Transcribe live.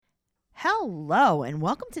Hello, and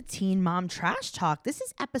welcome to Teen Mom Trash Talk. This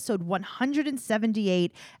is episode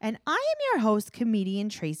 178, and I am your host, comedian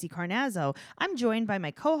Tracy Carnazzo. I'm joined by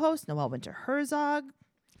my co-host, Noelle Winter Herzog.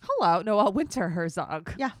 Hello, Noelle Winter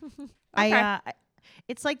Herzog. Yeah. Okay.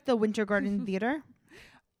 It's like the Winter Garden Theater.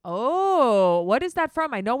 Oh, what is that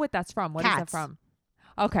from? I know what that's from. What is that Cats. from?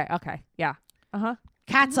 Okay. Yeah. Uh-huh.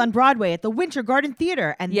 Cats on Broadway at the Winter Garden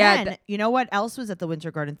Theater. And Yeah, then, you know what else was at the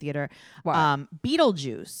Winter Garden Theater? What?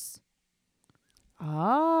 Beetlejuice.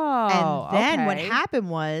 Oh, And then what okay.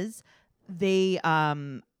 happened was the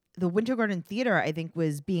Winter Garden Theater, I think,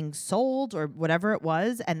 was being sold or whatever it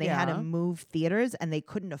was, and they had to Yeah. move theaters, and they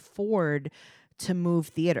couldn't afford to move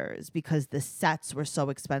theaters because the sets were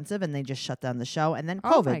so expensive, and they just shut down the show. And then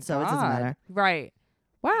Oh COVID, my so it doesn't God. matter. Right.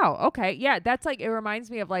 Wow. Okay. Yeah, that's like, it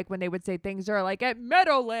reminds me of like when they would say things are like at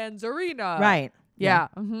Meadowlands Arena. Right. Yeah.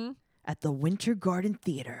 Mm-hmm. At the Winter Garden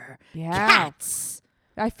Theater. Yeah. Cats.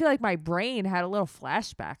 I feel like my brain had a little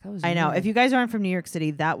flashback. That was I know. weird. If you guys aren't from New York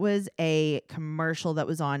City, that was a commercial that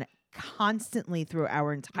was on constantly through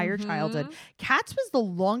our entire childhood. Cats was the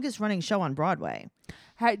longest running show on Broadway.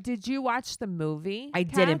 Did you watch the movie? I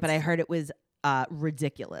didn't, but I Cats? heard it was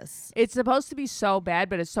ridiculous. It's supposed to be so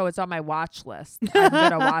bad, but it's on my watch list. I'm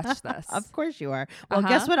gonna watch this. Of course you are. Well,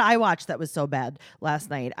 guess what I watched that was so bad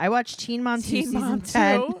last night? I watched Teen Mom 2 Teen season Mom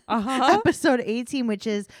 10, 2? Uh-huh. episode 18, which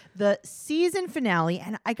is the season finale.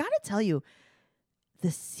 And I gotta tell you,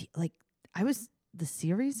 the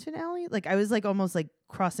series finale. Like I was like almost like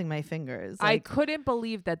crossing my fingers. I Like, couldn't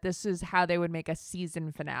believe that this is how they would make a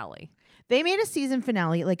season finale. they made a season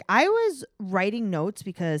finale. Like I was writing notes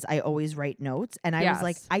because I always write notes, and I was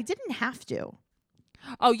like, Yes. I didn't have to.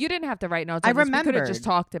 Oh, you didn't have to write notes. I on this. We could have remembered. just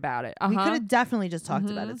talked about it. We Uh-huh. could have definitely just talked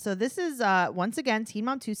about Mhm. it. So this is once again Teen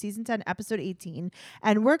Mom 2 season 10 episode 18,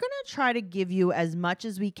 and we're going to try to give you as much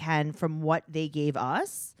as we can from what they gave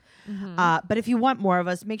us. But if you want more of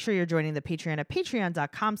us, make sure you're joining the Patreon at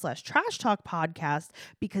patreon.com/trash talk podcast,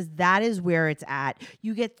 because that is where it's at.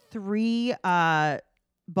 You get 3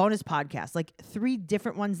 bonus podcasts, like 3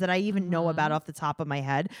 different ones that I even know about off the top of my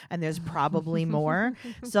head, and there's probably more.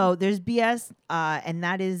 So there's BS, and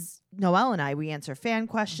that is Noelle and I. We answer fan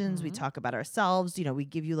questions. We talk about ourselves. You know, we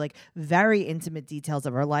give you like very intimate details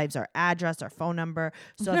of our lives, our address, our phone number.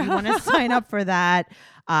 So if you want to sign up for that,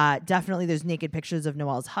 definitely there's naked pictures of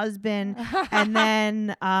Noelle's husband. And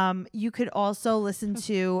then you could also listen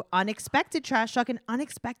to Unexpected Trash Talk, and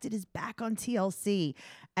Unexpected is back on TLC.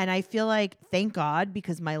 And I feel like, thank God,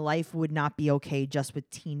 because my life would not be okay just with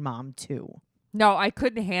Teen Mom 2. No, I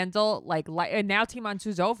couldn't handle and now Team On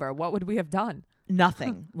 2's over. What would we have done?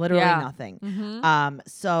 Nothing, literally Yeah. nothing.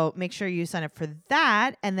 So make sure you sign up for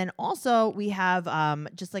that. And then also we have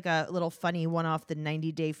just like a little funny one off, the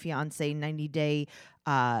 90 Day Fiance, 90 Day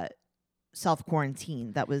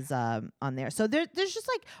self-quarantine that was on there. So there's just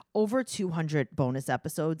like over 200 bonus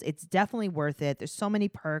episodes. It's definitely worth it. There's so many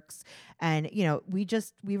perks. And, you know, we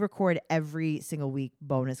record every single week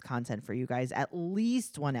bonus content for you guys, at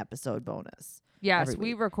least 1 episode bonus. Yes, every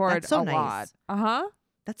we week. record That's so a nice. lot. Uh-huh.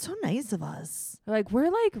 That's so nice of us. Like,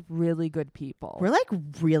 we're like really good people. We're like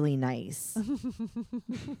really nice.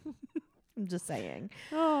 I'm just saying.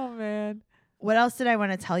 Oh, man. What else did I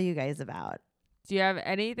want to tell you guys about? Do you have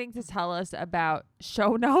anything to tell us about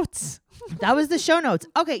show notes? That was the show notes.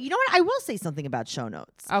 Okay, you know what? I will say something about show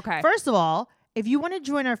notes. Okay. First of all, if you want to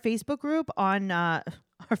join our Facebook group on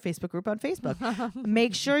Facebook,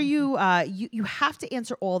 make sure you have to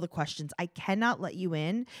answer all the questions. I cannot let you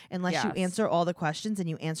in unless you Yes. answer all the questions and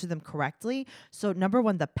you answer them correctly. So number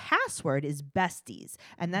 1, the password is besties,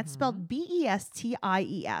 and that's spelled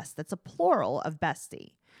BESTIES. That's a plural of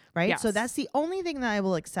bestie. Right? So Yes. that's the only thing that I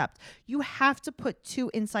will accept. You have to put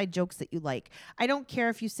 2 inside jokes that you like. I don't care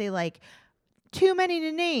if you say like too many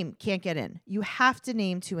to name, can't get in. You have to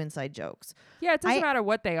name 2 inside jokes. Yeah, it doesn't matter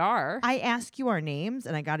what they are. I ask you our names,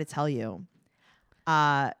 and I got to tell you,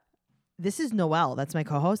 this is Noelle. That's my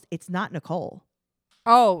co-host. It's not Nicole.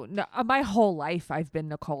 Oh, no, my whole life I've been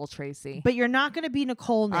Nicole Tracy. But you're not going to be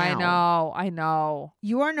Nicole now. I know.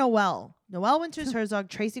 You are Noelle. Noelle Winters Herzog,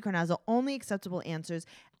 Tracy Carnazzo, only acceptable answers.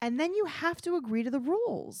 And then you have to agree to the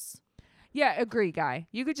rules. Yeah, agree, guy.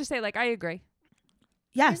 You could just say like, I agree.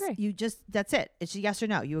 Yes, agree. that's it. It's a yes or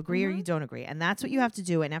no. You agree or you don't agree. And that's what you have to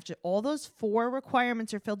do. And after all those 4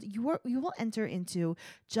 requirements are filled, you will enter into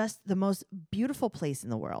just the most beautiful place in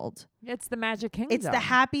the world. It's the Magic Kingdom. It's the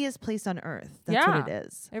happiest place on earth. That's what it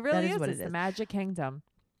is. It really That is. what It's it the is. Magic Kingdom.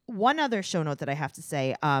 One other show note that I have to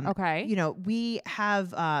say. Okay. You know, we have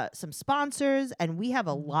some sponsors, and we have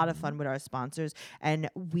a lot of fun with our sponsors. And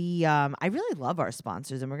I really love our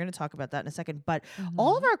sponsors, and we're going to talk about that in a second. But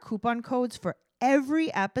all of our coupon codes for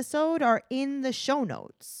every episode are in the show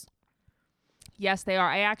notes. Yes, they are.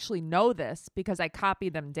 I actually know this because I copy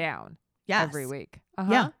them down every week.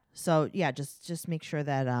 Yeah. So yeah, just make sure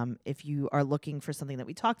that if you are looking for something that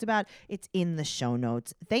we talked about, it's in the show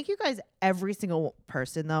notes. Thank you guys, every single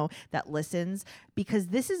person though that listens, because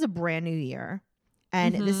this is a brand new year.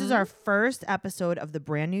 And this is our first episode of the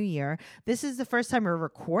brand new year. This is the first time we're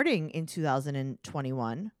recording in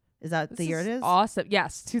 2021. Is that the year it is? Awesome.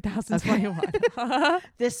 Yes, 2021.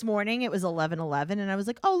 This morning it was 11/11 and I was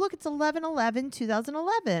like, "Oh, look, it's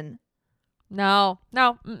 11/11/2011." No,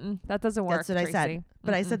 that doesn't work. That's what Tracy. I said.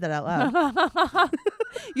 But I said that out loud.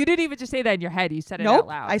 You didn't even just say that in your head. You said it out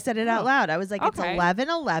loud. I said it out loud. I was like, it's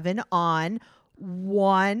 11/11 on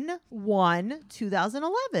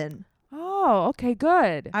 1/1/2011. Oh, okay,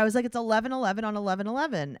 good. I was like, it's 11/11 on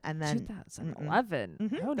 11/11, and then 2011. I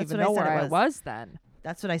don't That's even what I know said where it I was then.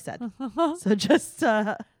 that's what I said. So just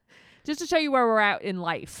to show you where we're at in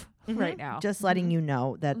life right now. Just letting you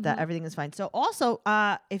know that everything is fine. So also,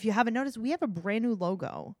 if you haven't noticed, we have a brand new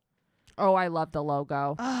logo. Oh, I love the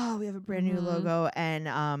logo. Oh, we have a brand new logo,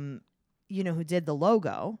 and you know who did the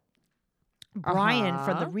logo? Brian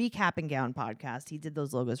from the Recap and Gown podcast. He did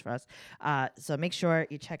those logos for us. So make sure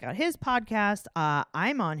you check out his podcast.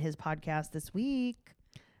 I'm on his podcast this week.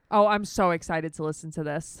 Oh, I'm so excited to listen to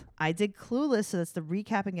this. I did Clueless, so that's the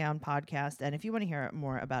Recap and Gown podcast. And if you want to hear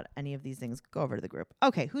more about any of these things, go over to the group.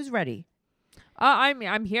 Okay, who's ready?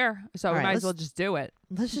 I'm here, so we right, might as well just do it.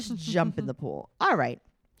 Let's just jump in the pool. All right.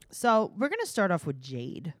 So we're going to start off with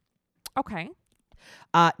Jade. Okay.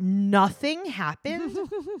 Nothing happened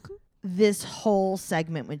this whole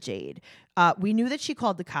segment with Jade. We knew that she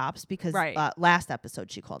called the cops because last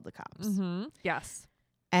episode she called the cops. Yes.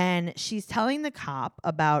 And she's telling the cop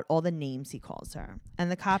about all the names he calls her. And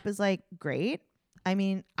the cop is like, great. I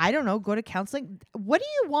mean, I don't know. Go to counseling. What do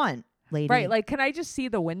you want, lady? Right. Like, can I just see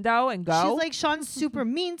the window and go? She's like, Sean's super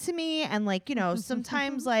mean to me. And like, you know,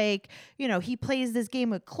 sometimes like, you know, he plays this game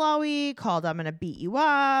with Chloe called I'm going to beat you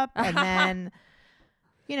up. And then,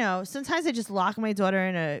 you know, sometimes I just lock my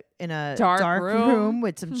daughter in a dark room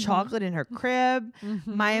with some chocolate in her crib.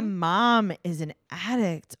 My mom is an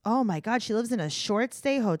addict. Oh my God. She lives in a short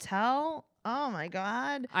stay hotel. Oh my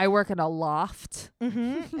God. I work in a loft.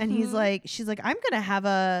 And she's like, I'm going to have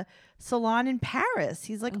a salon in Paris.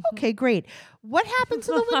 He's like, okay, great. What happened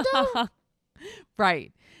to the window?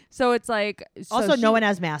 Right. So it's like, also no one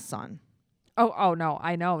has masks on. Oh no,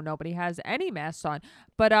 I know nobody has any masks on.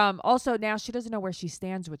 But also now she doesn't know where she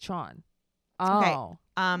stands with Sean. Oh.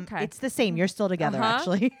 Okay. It's the same. You're still together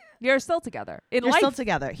actually. You're still together. You're still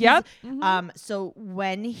together. Yep. So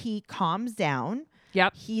when he calms down,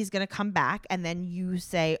 he's going to come back and then you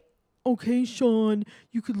say, "Okay, Sean,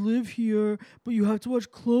 you could live here, but you have to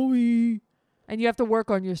watch Chloe. And you have to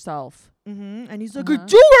work on yourself." And he's like, "I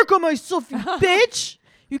do work on myself, you bitch.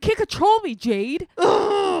 You can't control me, Jade.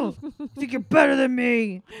 Think you're better than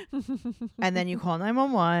me." And then you call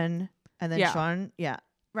 911. And then Sean,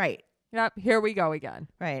 right. Yep, here we go again.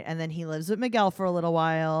 Right. And then he lives with Miguel for a little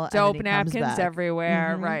while. Dope and then he napkins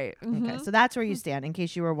everywhere. Right. Okay. So that's where you stand. In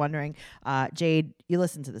case you were wondering, Jade, you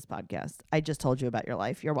listen to this podcast. I just told you about your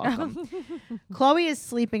life. You're welcome. Chloe is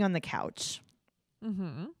sleeping on the couch.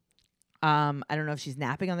 I don't know if she's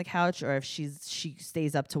napping on the couch or if she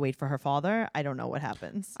stays up to wait for her father. I don't know what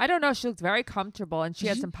happens. I don't know. She looked very comfortable and she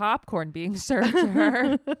had some popcorn being served to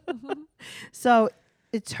her. So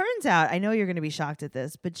it turns out, I know you're going to be shocked at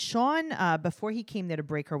this, but Sean, before he came there to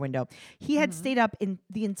break her window, he had stayed up in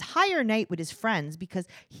the entire night with his friends because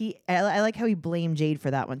I like how he blamed Jade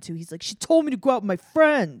for that one too. He's like, she told me to go out with my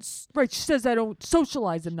friends. Right. She says I don't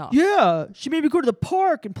socialize enough. Yeah. She made me go to the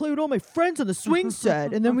park and play with all my friends on the swing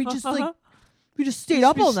set. And then we just stayed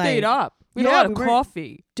up all night. Stayed up. We had a lot of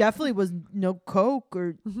coffee. Definitely was no Coke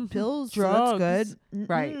or pills. Drugs. So that's good.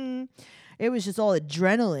 Right. It was just all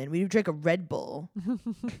adrenaline. We drank a Red Bull.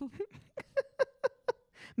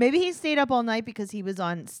 Maybe he stayed up all night because he was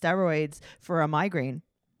on steroids for a migraine.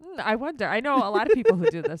 I wonder. I know a lot of people who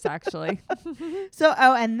do this, actually. So,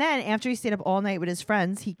 and then after he stayed up all night with his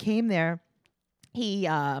friends, he came there. He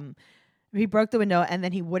broke the window and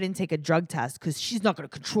then he wouldn't take a drug test because she's not going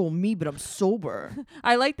to control me, but I'm sober.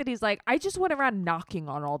 I like that he's like, I just went around knocking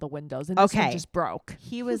on all the windows and this one just broke.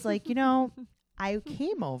 He was like, you know, I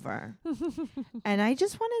came over and I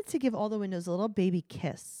just wanted to give all the windows a little baby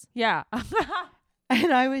kiss. Yeah.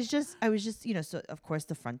 And I was just, you know, so of course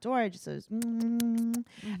the front door just was,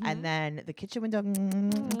 and then the kitchen window,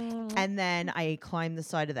 and then I climbed the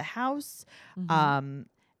side of the house.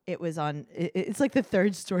 It was on, it's like the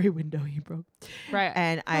third story window he broke. Right.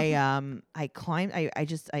 And I climbed,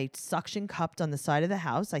 I suction cupped on the side of the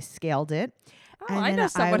house. I scaled it. Oh, I then know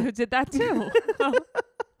someone who did that too.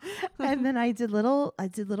 and then I did little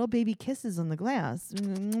baby kisses on the glass.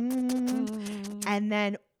 And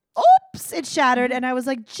then oops, it shattered and I was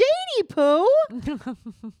like, Jadey Poo.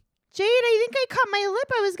 Jade, I think I cut my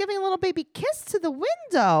lip. I was giving a little baby kiss to the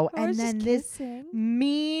window. And then this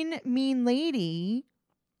mean lady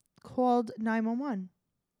called 911.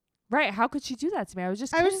 Right. How could she do that to me? I was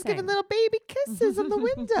just giving little baby kisses on the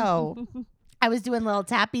window. I was doing little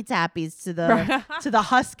tappy tappies to the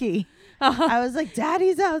husky. I was like,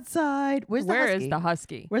 Daddy's outside. Where is the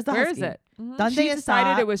husky? Where's the husky? Where is it? She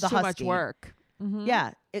decided it was too much work. Mm-hmm.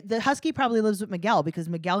 Yeah. The husky probably lives with Miguel because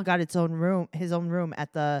Miguel got his own room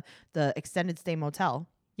at the extended stay motel.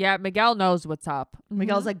 Yeah, Miguel knows what's up.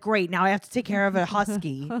 Miguel's like, great, now I have to take care of a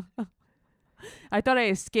husky. I thought I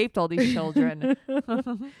escaped all these children.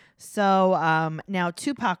 So now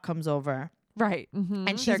Tupac comes over. Right. Mm-hmm.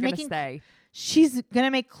 And they're going to stay. She's going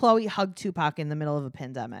to make Chloe hug Tupac in the middle of a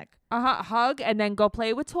pandemic. Hug and then go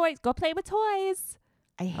play with toys. Go play with toys.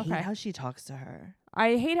 I hate how she talks to her.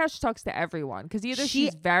 I hate how she talks to everyone because either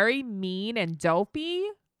she's very mean and dopey,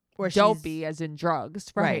 or dopey as in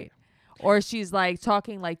drugs, right? Or she's like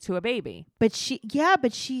talking like to a baby. But she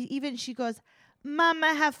goes,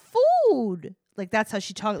 Mama, have food. Like that's how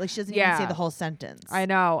she talks. Like she doesn't even say the whole sentence. I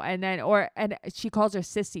know. And then and she calls her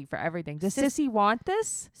sissy for everything. Does Sissy want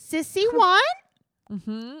this? Sissy want?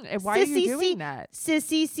 Mm-hmm. And why are you doing that?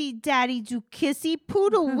 Sissy see daddy do kissy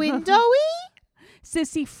poodle windowy?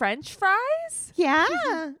 Sissy French fries?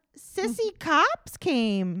 Yeah. Sissy cops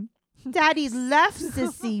came. Daddy left,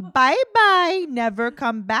 Sissy. Bye-bye. Never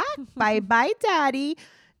come back. Bye-bye, Daddy.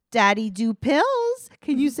 Daddy do pills.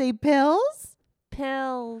 Can you say pills?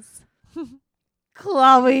 Pills.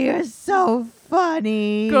 Chloe, you're so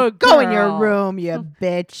funny. Good girl. Go in your girl. room, you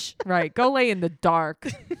bitch. Right. Go lay in the dark.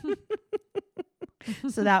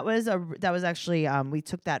 So that was actually we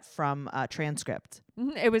took that from a transcript.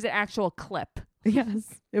 It was an actual clip.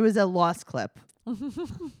 Yes. It was a lost clip.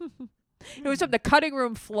 It was from the cutting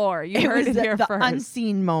room floor. You heard it here the first.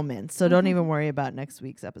 Unseen moments. So don't even worry about next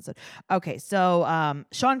week's episode. Okay, so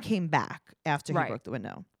Sean came back after he broke the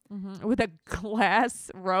window. Mm-hmm. With a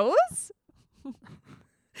glass rose?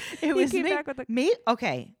 It was back with me.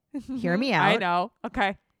 Okay, hear me out. I know.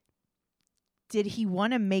 Okay. Did he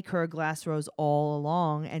want to make her a glass rose all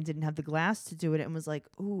along and didn't have the glass to do it and was like,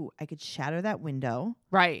 ooh, I could shatter that window.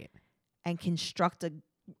 Right. And construct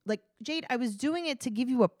Jade, I was doing it to give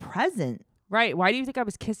you a present. Right. Why do you think I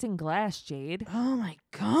was kissing glass, Jade? Oh my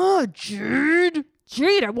God, Jade.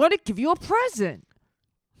 Jade, I want to give you a present.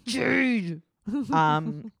 Jade.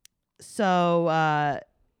 So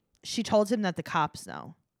she told him that the cops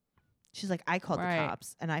know. She's like, I called the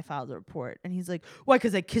cops and I filed a report. And he's like, why?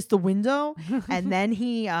 Because I kissed the window? And then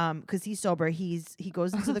he, because he's sober, he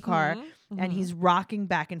goes into the car and he's rocking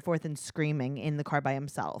back and forth and screaming in the car by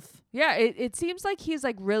himself. Yeah, it seems like he's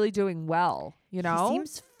like really doing well, you know? He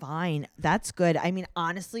seems fine. That's good. I mean,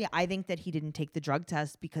 honestly, I think that he didn't take the drug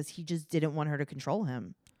test because he just didn't want her to control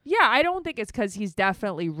him. Yeah, I don't think it's because he's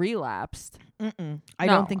definitely relapsed. I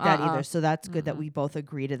don't think that either. So that's good that we both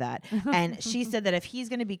agree to that. And she said that if he's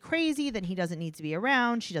going to be crazy, then he doesn't need to be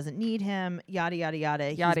around. She doesn't need him. Yada, yada, yada.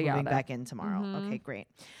 He's moving back in tomorrow. Okay, great.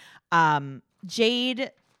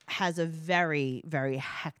 Jade has a very, very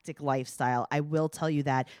hectic lifestyle. I will tell you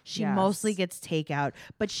that. She mostly gets takeout,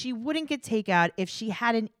 but she wouldn't get takeout if she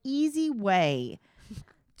had an easy way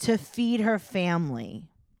to feed her family.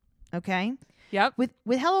 Okay? Yep. With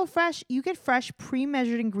HelloFresh, you get fresh,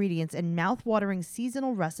 pre-measured ingredients and mouth-watering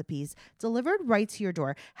seasonal recipes delivered right to your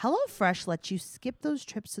door. HelloFresh lets you skip those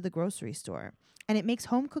trips to the grocery store. And it makes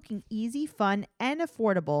home cooking easy, fun, and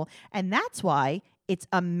affordable. And that's why it's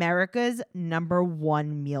America's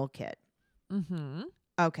 #1 meal kit. Mm-hmm.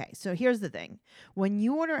 Okay, so here's the thing. When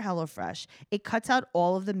you order HelloFresh, it cuts out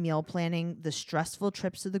all of the meal planning, the stressful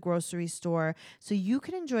trips to the grocery store, so you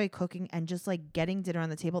can enjoy cooking and just like getting dinner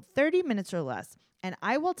on the table 30 minutes or less. And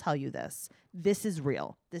I will tell you this is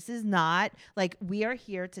real. This is not like we are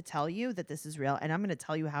here to tell you that this is real, and I'm going to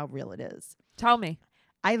tell you how real it is. Tell me.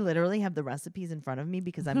 I literally have the recipes in front of me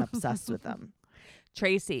because I'm obsessed with them.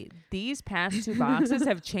 Tracy, these past 2 boxes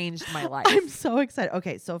have changed my life. I'm so excited.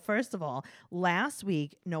 Okay, so first of all, last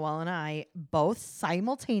week, Noelle and I both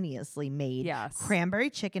simultaneously made cranberry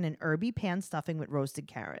chicken and herby pan stuffing with roasted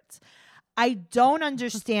carrots. I don't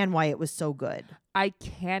understand why it was so good. I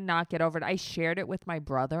cannot get over it. I shared it with my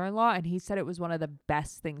brother-in-law, and he said it was one of the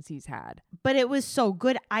best things he's had. But it was so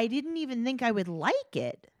good, I didn't even think I would like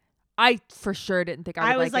it. I for sure didn't think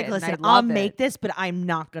I would was like, listen, I'll make this, but I'm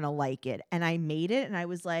not going to like it. And I made it, and I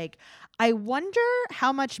was like, I wonder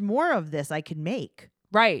how much more of this I could make.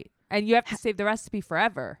 Right. And you have to save the recipe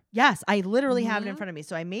forever. Yes, I literally have it in front of me.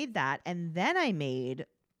 So I made that. And then I made,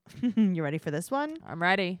 you ready for this one? I'm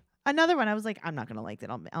ready. Another one. I was like, I'm not going to like it.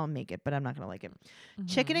 I'll make it, but I'm not going to like it.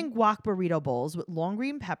 Chicken and guac burrito bowls with long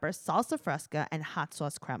green pepper, salsa fresca, and hot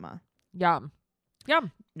sauce crema. Yum.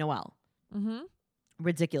 Yum. Noelle.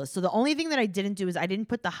 Ridiculous. So the only thing that I didn't do is I didn't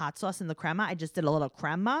put the hot sauce in the crema. I just did a little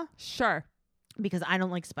crema. Sure. Because I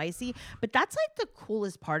don't like spicy. But that's like the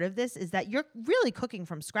coolest part of this is that you're really cooking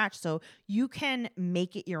from scratch. So you can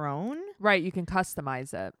make it your own. Right. You can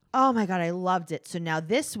customize it. Oh my God. I loved it. So now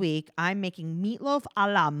this week I'm making meatloaf a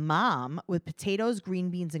la mom with potatoes, green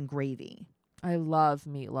beans, and gravy. I love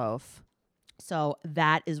meatloaf. So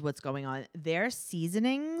that is what's going on. Their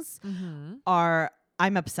seasonings are,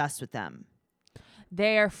 I'm obsessed with them.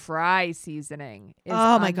 Their fry seasoning is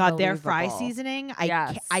oh my God, their fry seasoning.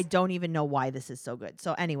 Yes. I don't even know why this is so good.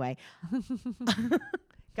 So anyway,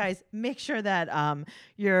 guys, make sure that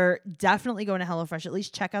you're definitely going to HelloFresh. At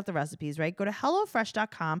least check out the recipes, right? Go to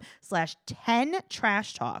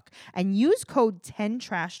HelloFresh.com/10TrashTalk and use code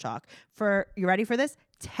 10TrashTalk for, you ready for this?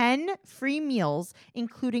 10 free meals,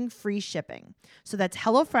 including free shipping. So that's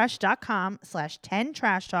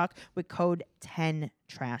HelloFresh.com/10TrashTalk with code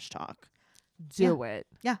 10TrashTalk. Do it.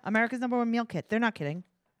 Yeah, America's #1 meal kit. They're not kidding.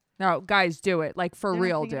 No, guys, do it. Like, for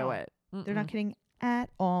real, do it. They're not kidding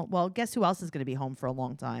at all. Well, guess who else is going to be home for a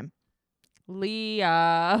long time?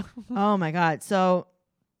 Leah. Oh, my God. So,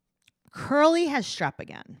 Curly has strep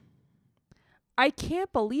again. I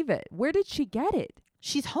can't believe it. Where did she get it?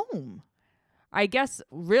 She's home. I guess,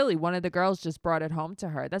 really, one of the girls just brought it home to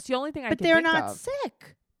her. That's the only thing I can think of. But they're not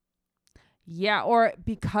sick. Yeah, or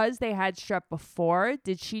because they had strep before,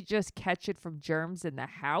 did she just catch it from germs in the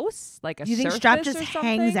house? Like a surface. Do you think strep just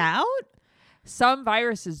hangs out? Some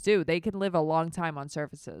viruses do. They can live a long time on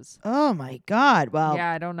surfaces. Oh, my God. Well,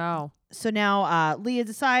 yeah, I don't know. So now Leah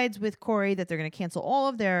decides with Corey that they're going to cancel all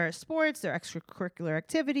of their sports, their extracurricular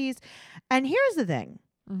activities. And here's the thing.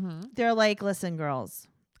 They're like, listen, girls,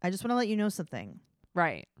 I just want to let you know something.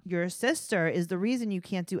 Right. Your sister is the reason you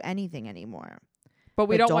can't do anything anymore. But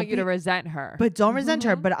we don't want you to resent her. But don't resent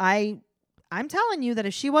her. But I'm telling you that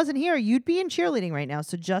if she wasn't here, you'd be in cheerleading right now.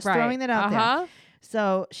 So just throwing that out there.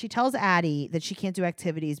 So she tells Addie that she can't do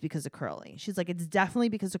activities because of Curly. She's like, it's definitely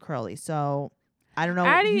because of Curly. So I don't know.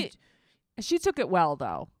 Addie, she took it well,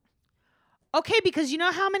 though. Okay, because you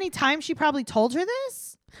know how many times she probably told her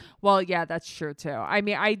this? Well, yeah, that's true, too. I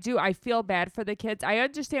mean, I feel bad for the kids. I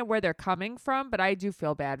understand where they're coming from, but I do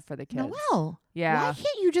feel bad for the kids. Noelle, yeah. Why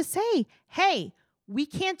can't you just say, hey, we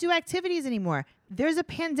can't do activities anymore. There's a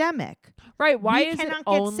pandemic. Right. Why is it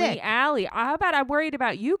only Allie? How about I'm worried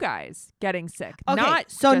about you guys getting sick? Okay.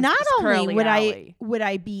 So not only would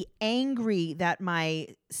I be angry that my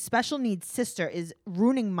special needs sister is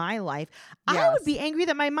ruining my life, I would be angry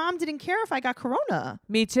that my mom didn't care if I got corona.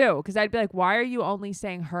 Me too. Because I'd be like, why are you only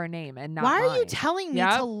saying her name and not mine? Why are you telling me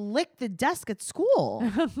to lick the desk at school?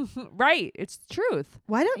 Right. It's the truth.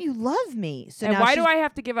 Why don't you love me? So and why do I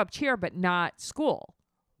have to give up cheer but not school?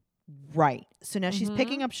 Right. So now she's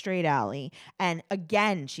picking up straight Allie. And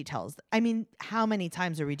again, she tells, I mean, how many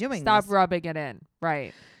times are we doing this? Stop rubbing it in.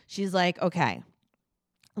 Right. She's like, okay,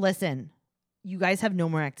 listen, you guys have no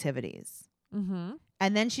more activities. And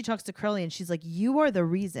then she talks to Curly and she's like, you are the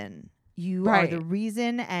reason. You are the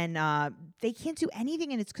reason. And they can't do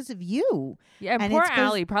anything. And it's because of you. Yeah. And poor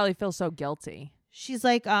Allie probably feels so guilty. She's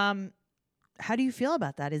like, how do you feel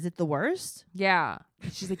about that? Is it the worst? Yeah.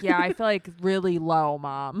 She's like, yeah, I feel like really low,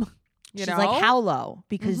 Mom. She's like, how low?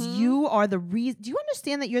 Because you are the reason. Do you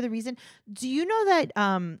understand that you're the reason? Do you know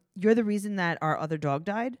that you're the reason that our other dog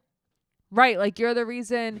died? Right. Like, you're the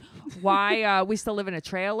reason why we still live in a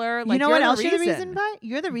trailer. Like, you know what else you're the reason by?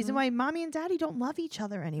 You're the reason why Mommy and Daddy don't love each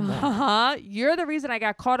other anymore. You're the reason I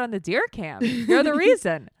got caught on the deer cam. You're the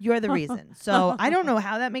reason. You're the reason. So I don't know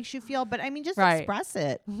how that makes you feel, but I mean, just express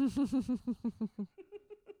it.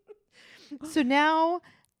 So now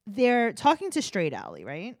they're talking to straight Allie,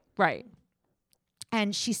 right? Right.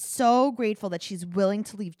 And she's so grateful that she's willing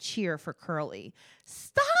to leave cheer for Curly.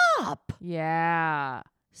 Stop. Yeah.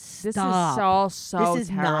 Stop. This is so This is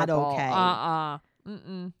terrible. not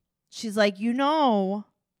okay. She's like, you know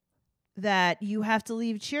that you have to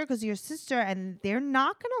leave cheer because of your sister and they're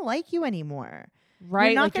not going to like you anymore.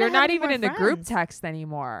 Right. Like, you're not even in the group text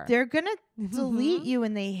anymore. They're going to delete you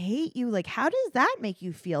and they hate you. Like, how does that make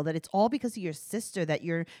you feel that it's all because of your sister that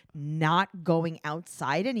you're not going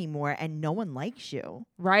outside anymore and no one likes you?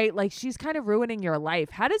 Right. Like, she's kind of ruining your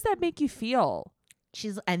life. How does that make you feel?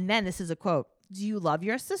 And then this is a quote. Do you love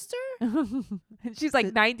your sister? She's like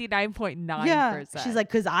 99.9%. Yeah. She's like,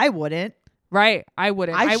 because I wouldn't. Right. I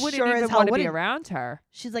wouldn't sure even want to be around her.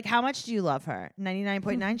 She's like, how much do you love her?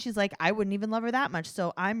 99.9. She's like, I wouldn't even love her that much.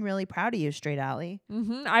 So I'm really proud of you, Straight Alley.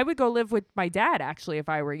 I would go live with my dad, actually, if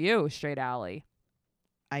I were you, Straight Alley.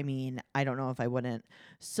 I mean, I don't know if I wouldn't.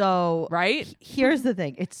 So right. Here's the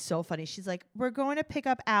thing. It's so funny. She's like, we're going to pick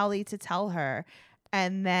up Allie to tell her.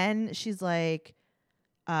 And then she's like,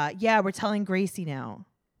 yeah, we're telling Gracie now.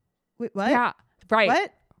 Wait, what? Yeah. Right.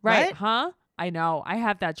 What? Right. What? Huh? I know. I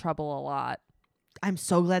have that trouble a lot. I'm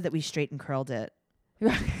so glad that we straight and curled it.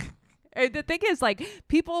 The thing is, like,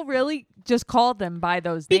 people really just call them by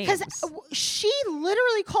those names. Because she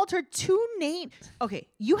literally called her 2 names. Okay,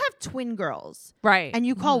 you have twin girls. Right. And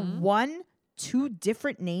you call one 2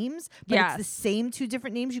 different names, but it's the same 2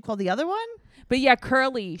 different names you call the other one? But yeah,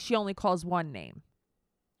 Curly, she only calls one name.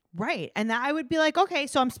 Right. And I would be like, okay,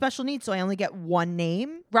 so I'm special needs, so I only get one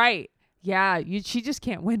name? Right. Yeah, she just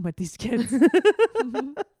can't win with these kids.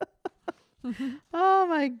 Oh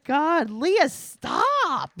my God, Leah,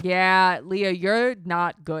 stop! Yeah, Leah, you're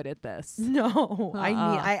not good at this. No,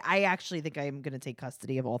 I actually think I'm gonna take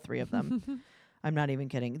custody of all 3 of them. I'm not even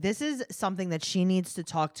kidding. This is something that she needs to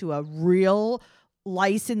talk to a real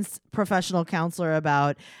licensed professional counselor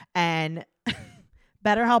about, and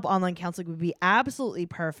BetterHelp Online Counseling would be absolutely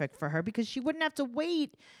perfect for her because she wouldn't have to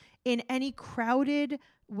wait in any crowded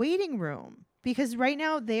waiting room. Because right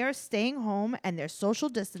now they are staying home and they're social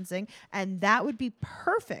distancing, and that would be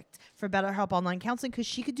perfect for BetterHelp Online Counseling because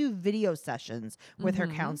she could do video sessions with her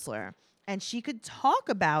counselor, and she could talk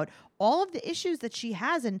about all of the issues that she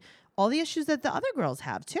has and all the issues that the other girls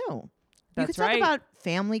have too. You could talk about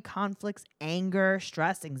family conflicts, anger,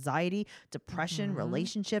 stress, anxiety, depression,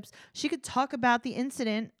 relationships. She could talk about the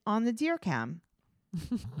incident on the deer cam.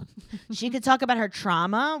 She could talk about her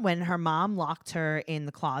trauma when her mom locked her in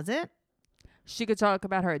the closet. She could talk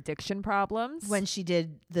about her addiction problems. When she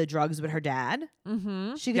did the drugs with her dad.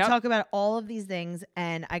 She could talk about all of these things.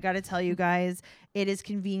 And I got to tell you guys, it is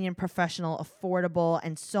convenient, professional, affordable.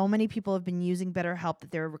 And so many people have been using BetterHelp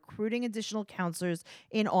that they're recruiting additional counselors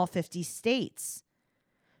in all 50 states.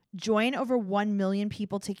 Join over 1 million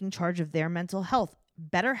people taking charge of their mental health.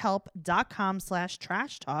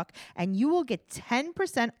 BetterHelp.com/trash talk, and you will get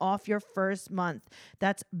 10% off your first month.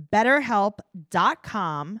 That's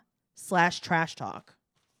BetterHelp.com/trash talk.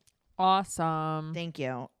 Awesome. Thank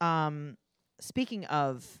you. Speaking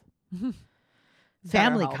of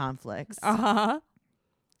family conflicts,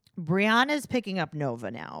 Brianna's picking up Nova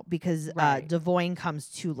now because Devoyne comes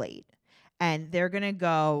too late, and they're gonna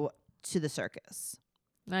go to the circus.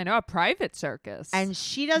 I know, a private circus. And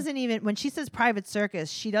she doesn't even, when she says private circus,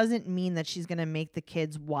 she doesn't mean that she's going to make the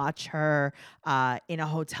kids watch her in a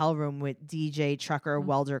hotel room with DJ, trucker,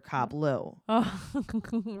 welder, cop Lou. Oh,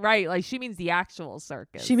 right. Like she means the actual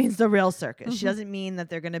circus. She means the real circus. She doesn't mean that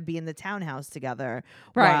they're going to be in the townhouse together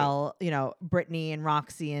while, you know, Brittany and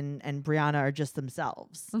Roxy and Brianna are just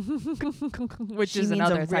themselves. Which is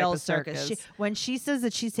another type of circus. When she says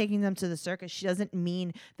that she's taking them to the circus, she doesn't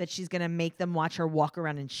mean that she's going to make them watch her walk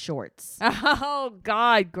around in shorts. Oh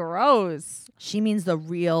God, gross. She means the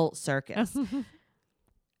real circus.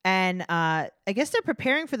 And I guess they're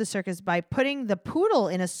preparing for the circus by putting the poodle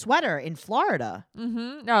in a sweater in Florida.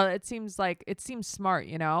 No, it seems smart,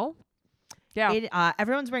 you know? Yeah.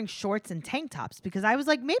 Everyone's wearing shorts and tank tops because I was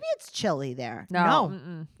like, maybe it's chilly there.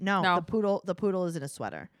 No. The poodle is in a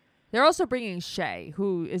sweater. They're also bringing Shay,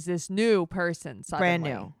 who is this new person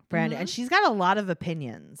suddenly. Brand new. And she's got a lot of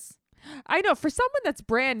opinions. I know. For someone that's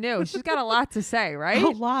brand new, she's got a lot to say, right? A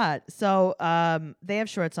lot. So they have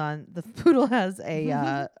shorts on. The poodle has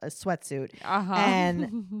a sweatsuit.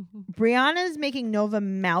 And Brianna's making Nova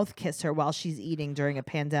mouth kiss her while she's eating during a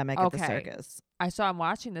pandemic at the circus. I'm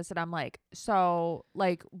watching this and I'm like, so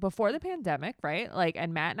like before the pandemic, right? Like,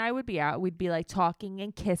 and Matt and I would be out, we'd be like talking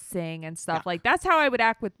and kissing and stuff. Like that's how I would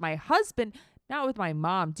act with my husband, not with my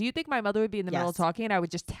mom. Do you think my mother would be in the middle of talking and I would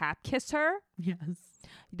just tap kiss her? Yes.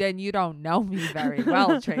 Then you don't know me very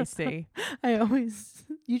well, Tracy.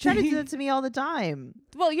 You try to do that to me all the time.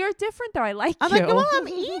 Well, you're different though. I like I'm you. like, well, I'm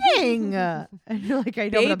eating. And you're like, I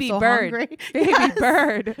know, baby but I'm so bird. hungry. Baby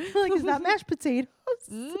bird. Like, is that mashed potatoes?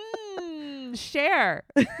 Share.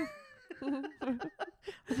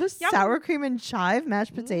 Those sour cream and chive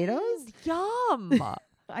mashed potatoes? Yum.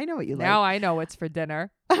 I know what you like. Now I know what's for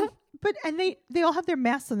dinner. But they all have their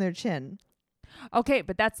masks on their chin. Okay,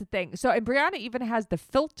 but that's the thing. So, and Brianna even has the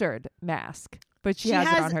filtered mask, but she has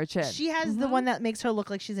it on her chin. She has the one that makes her look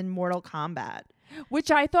like she's in Mortal Kombat.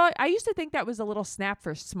 Which I used to think that was a little snap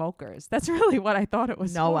for smokers. That's really what I thought it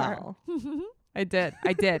was Noelle. For. I did.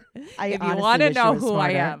 If you want to know who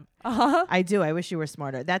smarter. I am. I do. I wish you were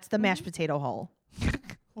smarter. That's the mashed potato hole.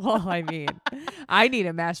 Well, I mean, I need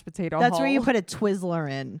a mashed potato That's where you hole. put a Twizzler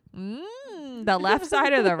in. The left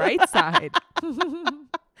side or the right side?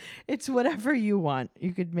 It's whatever you want.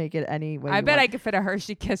 You could make it any way. I you bet want. I could fit a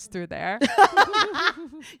Hershey Kiss through there.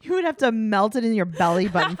 You would have to melt it in your belly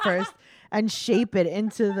button first and shape it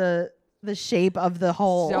into the shape of the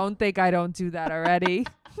hole. Don't think I don't do that already.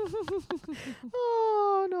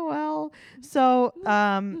 Oh, Noelle. So,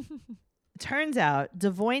 turns out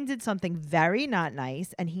Devoyne did something very not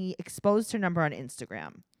nice, and he exposed her number on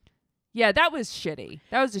Instagram. Yeah, that was shitty.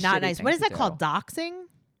 That was a Not shitty nice. thing What is to that do. called? Doxing?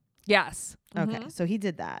 Yes. Okay, Mhm. so he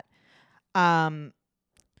did that.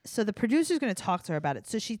 So the producer's going to talk to her about it.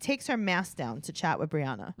 So she takes her mask down to chat with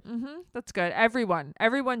Brianna. That's good.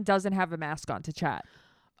 Everyone doesn't have a mask on to chat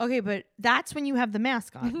Okay, but that's when you have the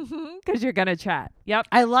mask on. because you're gonna chat. Yep.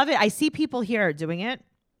 I love it. I see people here doing it.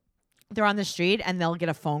 They're on the street and they'll get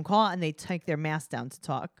a phone call and they take their mask down to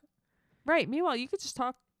talk. Right. Meanwhile, you could just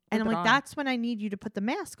talk. And I'm with like, it on. that's when I need you to put the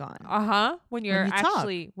mask on. When you're you talk.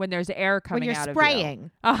 actually when there's air coming When you're out spraying.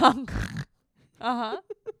 of you. Uh-huh.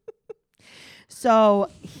 So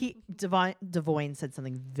Devoyne said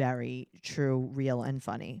something very true, real, and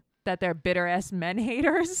funny. That they're bitter ass men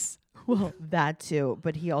haters. Well, that too.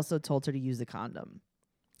 But he also told her to use a condom.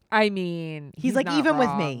 I mean, He's like, not even with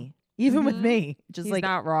wrong. me. Even with Mhm. me. Just He's like,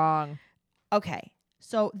 not wrong. okay.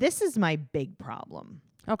 So this is my big problem.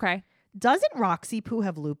 Okay. Doesn't Roxy Poo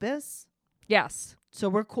have lupus? Yes. So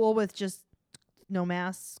we're cool with just no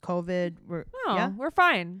masks, COVID. No, Yeah? we're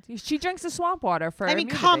fine. She drinks the swamp water for I mean,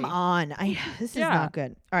 come immunity. on. This is Yeah. not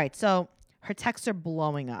good. All right. So her texts are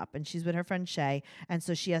blowing up and she's with her friend Shay. And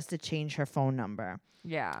so she has to change her phone number.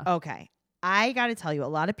 Yeah. Okay. I got to tell you, a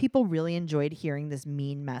lot of people really enjoyed hearing this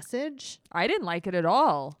mean message. I didn't like it at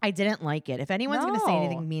all. I didn't like it. If anyone's going to say No.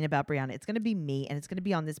 anything mean about Brianna, it's going to be me and it's going to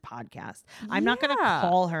be on this podcast. I'm not going to Yeah.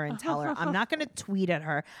 call her and tell her. I'm not going to tweet at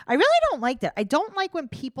her. I really don't like that. I don't like when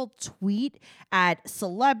people tweet at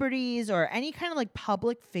celebrities or any kind of like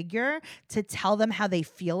public figure to tell them how they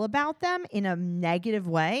feel about them in a negative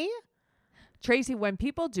way. Tracy, when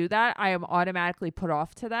people do that, I am automatically put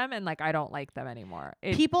off to them and like I don't like them anymore.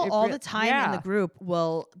 People all the time in the group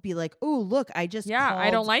will be like, "Oh, look, I just Yeah, I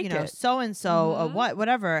called, don't like you know, it. so and so, Mhm.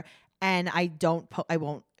 whatever," and I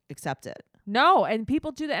won't accept it. No, and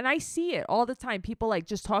people do that, and I see it all the time. People like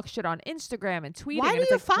just talk shit on Instagram and tweeting. Why and do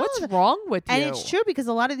it's you like, follow what's them? wrong with you? And it's true because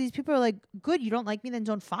a lot of these people are like, "Good, you don't like me, then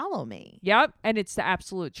don't follow me." Yep, and it's the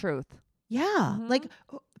absolute truth. Yeah, Mhm. like,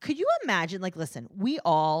 could you imagine? Like, listen, we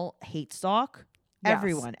all hate stalk. Yes.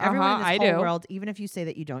 Everyone in this I whole do. world, even if you say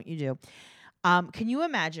that you don't, you do. Can you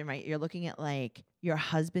imagine, right? You're looking at like your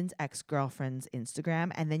husband's ex-girlfriend's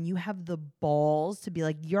Instagram, and then you have the balls to be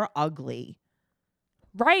like, "You're ugly."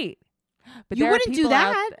 Right. But You there are wouldn't do people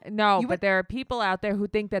out that. no, You but would- there are people out there who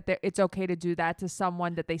think that it's okay to do that to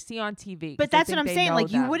someone that they see on TV. 'cause But they that's what think I'm they saying. know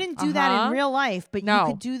Like, you them. wouldn't do that in Uh-huh. real life, but No. you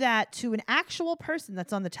could do that to an actual person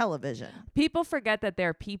that's on the television. People forget that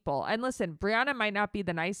they're people. And listen, Brianna might not be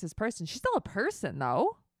the nicest person. She's still a person,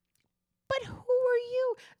 though. But who are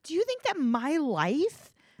you? Do you think that my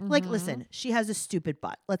life, like, Mhm. listen, she has a stupid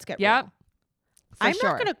butt. Let's get Yep. real. For I'm sure.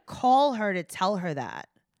 not going to call her to tell her that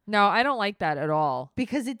No, I don't like that at all.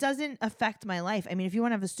 because it doesn't affect my life. I mean, if you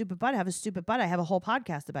want to have a stupid butt, have a stupid butt. I have a whole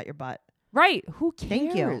podcast about your butt. Right. Who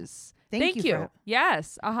cares? Thank you. Thank you for-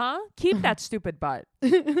 Yes. Keep that stupid butt.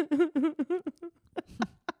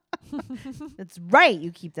 That's right.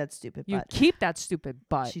 You keep that stupid You butt. keep that stupid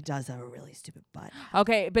butt. She does have a really stupid butt.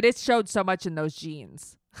 Okay, but it showed so much in those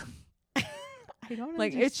jeans. I don't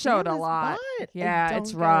Like, it understand showed a this lot. butt. I Yeah, don't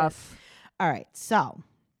it's get it. rough. All right. So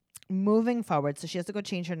moving forward, so she has to go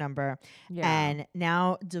change her number. Yeah. And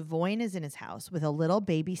now Devoyne is in his house with a little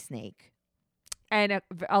baby snake. And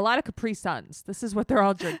a lot of Capri Suns. This is what they're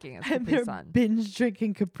all drinking. Is And Capri they're Sun. binge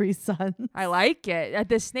drinking Capri Sun. I like it.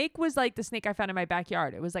 The snake was like the snake I found in my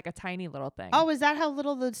backyard. It was like a tiny little thing. Oh, is that how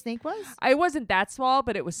little the snake was? It wasn't that small,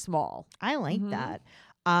 but it was small. I like Mhm.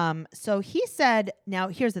 that. So he said, now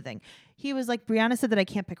here's the thing. He was like, Brianna said that I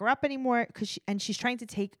can't pick her up anymore and she's trying to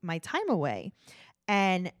take my time away.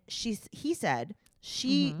 And he said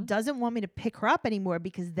she Mhm. doesn't want me to pick her up anymore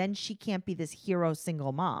because then she can't be this hero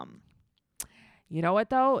single mom. You know what,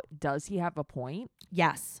 though? Does he have a point?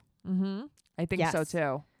 Yes. Mm-hmm. I think so, Yes.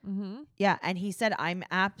 too. Mm-hmm. Yeah. And he said, I'm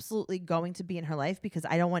absolutely going to be in her life because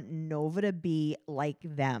I don't want Nova to be like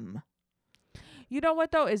them. You know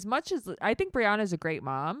what, though? As much as I think Brianna's a great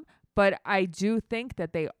mom, but I do think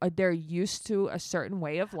that they're used to a certain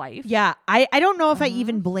way of life. Yeah. I don't know if I Mhm.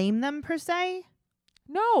 even blame them per se.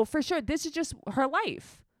 No, for sure. This is just her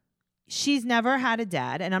life. She's never had a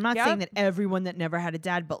dad. And I'm not Yep. saying that everyone that never had a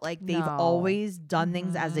dad, but like they've No. always done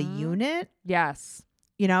things as a Mhm. unit. Yes.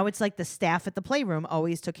 You know, it's like the staff at the playroom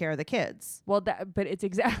always took care of the kids. Well, but it's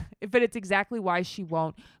exactly why she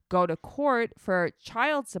won't go to court for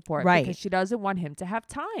child support, Right. because she doesn't want him to have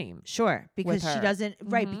time. Sure, because she her. doesn't,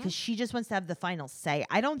 right, Mhm. because she just wants to have the final say.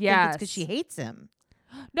 I don't think it's because Yes. she hates him.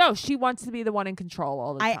 No, she wants to be the one in control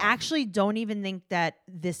all the I time. actually don't even think that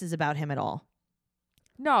this is about him at all.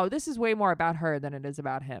 No, this is way more about her than it is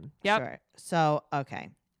about him. Yep. Sure. So, okay.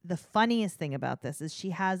 The funniest thing about this is she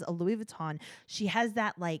has a Louis Vuitton. She has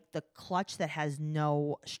that like the clutch that has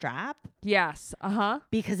no strap Yes. Uh-huh.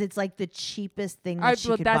 because it's like the cheapest thing that she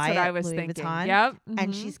could That's buy what at I was Louis thinking. Vuitton. Yep.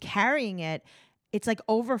 And she's carrying it. It's like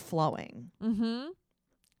overflowing. Mm-hmm.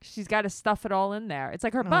 She's got to stuff it all in there. It's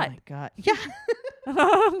like her Oh butt. my God. Yeah.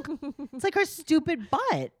 It's like her stupid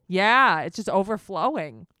butt. Yeah, it's just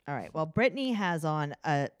overflowing. All right. Well, Brittany has on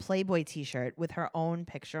a Playboy t-shirt with her own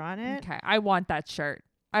picture on it. Okay, I want that shirt.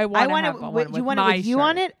 I want to have one with you want it my with you shirt.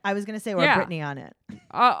 on it? I was going to say, or Yeah. Brittany on it.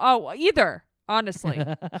 Either, honestly.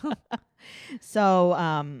 So,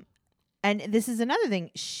 and this is another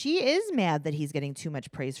thing. She is mad that he's getting too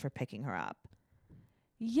much praise for picking her up.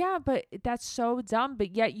 Yeah, but that's so dumb.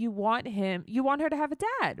 But yet you want her to have a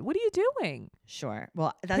dad. What are you doing? Sure.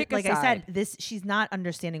 Well, Pick a like I said, side. she's not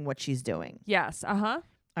understanding what she's doing. Yes. Uh-huh.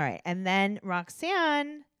 All right. And then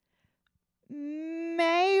Roxanne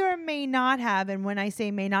may or may not have, and when I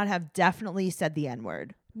say may not have, definitely said the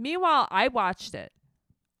N-word. Meanwhile, I watched it,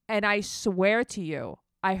 and I swear to you,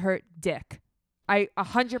 I heard dick. I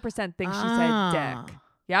 100% think she said dick.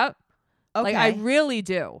 Yep. Okay. Like, I really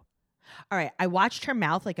do. All right. I watched her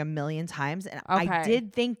mouth like a million times, and I Okay.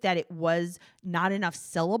 did think that it was not enough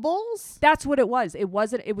syllables. That's what it was. It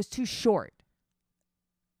was too short.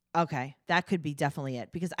 Okay, that could be definitely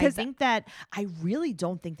it, because I 'Cause- think that I really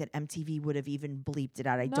don't think that MTV would have even bleeped it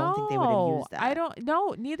out. I don't think they would have used that. I don't.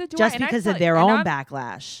 No, neither do I. Just And I because feel of their like- and own I'm-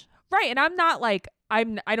 backlash. Right, and I'm not like I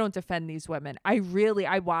don't defend these women. I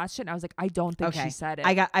watched it and I was like, I don't think Okay. she said it.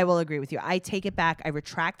 I will agree with you. I take it back. I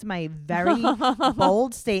retract my very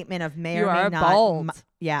bold statement of may You or may are not. bold.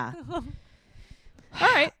 Yeah, All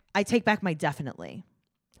right. I take back my definitely.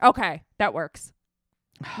 Okay, that works.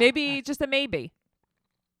 Maybe just a maybe.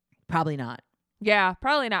 Probably not. Yeah,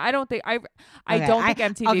 probably not. I don't think I Okay, don't think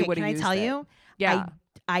MTV okay, would have can used I tell it. you? Yeah.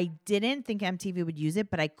 I didn't think MTV would use it,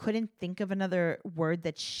 but I couldn't think of another word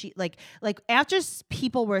that she like after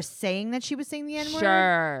people were saying that she was saying the N-word.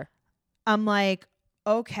 Sure. I'm like,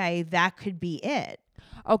 okay, that could be it.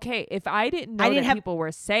 Okay, if I didn't know didn't that have- people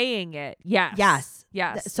were saying it, yes. Yes.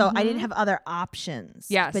 Yes. So I didn't Mhm. have other options.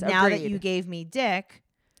 Yes, But now that agreed. you gave me dick,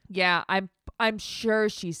 Yeah, I'm sure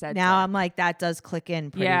she said now dick. I'm like, that does click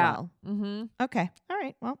in pretty Yeah. well. Mm-hmm. Okay. All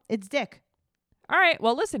right. Well, it's dick. All right.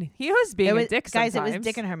 Well, listen, he was being a dick guys, sometimes. it was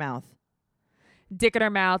dick in her mouth. Dick in her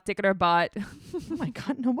mouth, dick in her butt. Oh my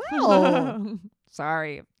God, Noelle.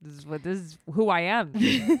 Sorry, this is who I am.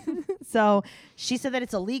 So she said that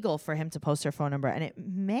it's illegal for him to post her phone number, and it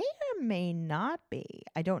may or may not be.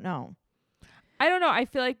 I don't know. I don't know. I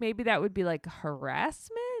feel like maybe that would be like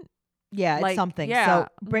harassment. Yeah, it's Like, something. yeah. So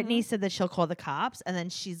Brittany said that she'll call the cops, and then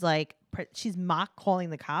she's like, she's mock calling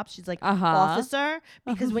the cops. She's like, Uh-huh. officer,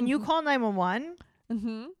 because when you call 911,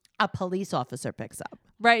 Mm-hmm. a police officer picks up.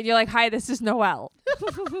 Right. You're like, hi, this is Noelle.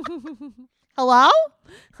 Hello?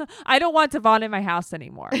 I don't want Devon in my house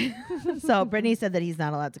anymore. So Brittany said that he's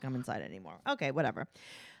not allowed to come inside anymore. Okay, whatever.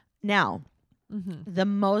 Now, Mm-hmm. the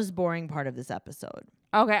most boring part of this episode.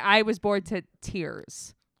 Okay. I was bored to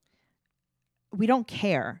tears. We don't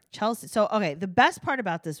care. Chelsea. So, okay, the best part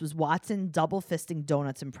about this was Watson double fisting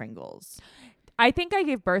donuts and Pringles. I think I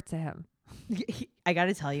gave birth to him. I got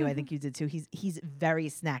to tell you, I think you did too. He's very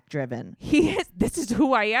snack driven. This is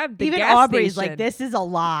who I am. The Even gas Aubrey's station. like, this is a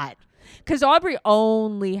lot. Because Aubrey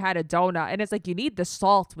only had a donut. And it's like, you need the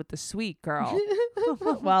salt with the sweet, girl.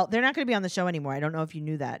 Well, they're not going to be on the show anymore. I don't know if you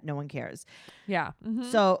knew that. No one cares. Yeah. Mhm.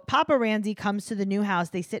 So Papa Randy comes to the new house.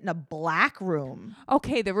 They sit in a black room.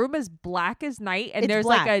 Okay, the room is black as night, and It's there's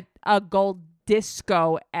black. like a gold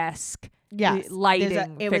disco-esque Yes.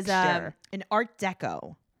 lighting It was fixture. an Art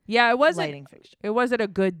Deco Yeah, it wasn't. lighting fixture. It wasn't a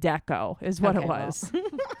good deco, is what Okay, it was.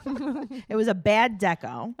 It was a bad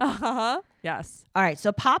deco. Uh-huh. Yes. All right.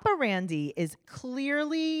 So Papa Randy is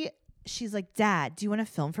clearly, she's like, Dad, do you want to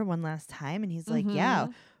film for one last time? And he's like, yeah.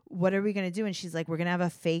 Mm-hmm. What are we going to do? And she's like, we're going to have a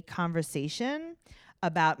fake conversation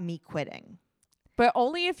about me quitting. But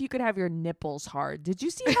only if you could have your nipples hard. Did you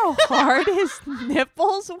see how hard his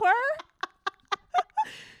nipples were?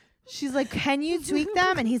 She's like, can you tweak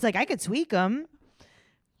them? And he's like, I could tweak them.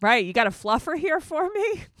 Right. You got a fluffer here for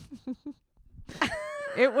me?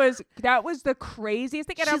 That was the craziest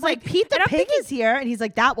thing. And I She's was like, Pete the and I'm Pig thinking- is here. And he's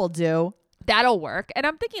like, that will do. That'll work. And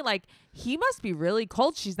I'm thinking like, he must be really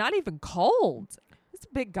cold. She's not even cold. He's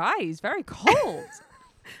a big guy. He's very cold.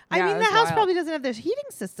 I Yeah, mean, it the was house wild. probably doesn't have their heating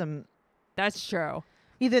system. That's true.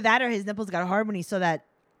 Either that or his nipples got hard when he saw that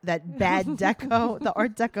bad deco, the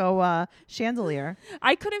Art Deco chandelier.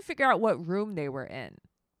 I couldn't figure out what room they were in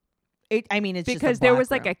It's because just there was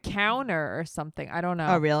like a counter or something. I don't know.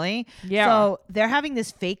 Oh, really? Yeah. So they're having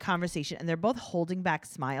this fake conversation, and they're both holding back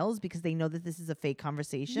smiles because they know that this is a fake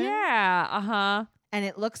conversation. Yeah. Uh-huh. And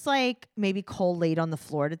it looks like maybe Cole laid on the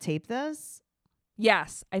floor to tape this.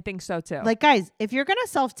 Yes, I think so too. Like, guys, if you're gonna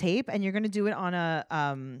self-tape and you're gonna do it on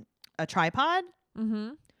a tripod, mm-hmm.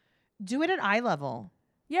 do it at eye level.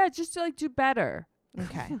 Yeah, just to like do better.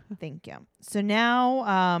 Okay, thank you. So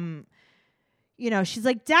now, she's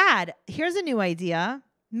like, Dad, here's a new idea.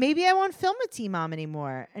 Maybe I won't film with Teen Mom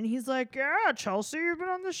anymore. And he's like, yeah, Chelsea, you've been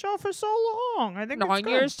on the show for so long. I think 9 it's good.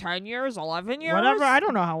 years, 10 years, 11 years. Whatever. I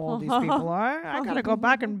don't know how old these people are. I gotta go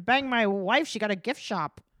back and bang my wife. She got a gift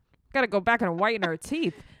shop. Gotta go back and whiten her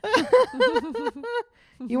teeth.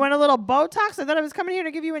 You want a little Botox? I thought I was coming here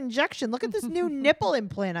to give you an injection. Look at this new nipple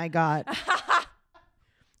implant I got.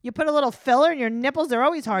 You put a little filler in your nipples. They're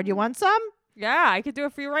always hard. You want some? Yeah, I could do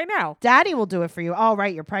it for you right now. Daddy will do it for you. Oh,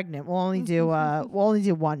 right. You're pregnant. We'll only do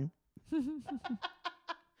one.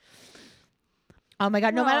 Oh my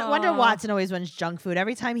God. No matter, Wonder Watson always wants junk food.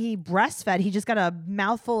 Every time he breastfed, he just got a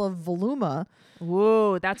mouthful of Voluma.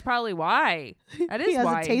 Whoa, that's probably why. That is He has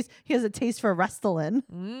why. He has a taste for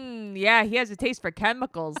Restylane. Yeah, he has a taste for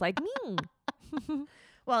chemicals. Like,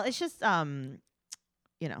 Well, it's just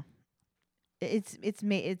it's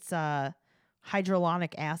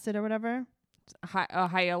hydrolonic acid or whatever.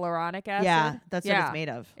 Hyaluronic acid. Yeah, that's what it's made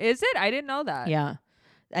of. Is it? I didn't know that. Yeah.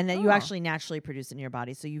 And then you Oh. actually naturally produce it in your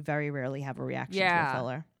body, so you very rarely have a reaction to Yeah. a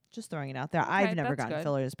filler. Just throwing it out there. I've never that's gotten good.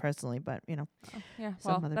 fillers personally, but Yeah. Some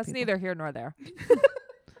Well, other that's people. neither here nor there.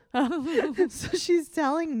 So she's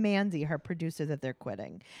telling Mandy, her producer, that they're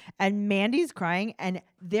quitting. And Mandy's crying, and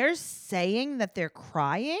they're saying that they're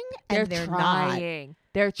crying, and they're not. trying.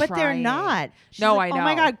 They're But trying. they're not. She's No, like, I Oh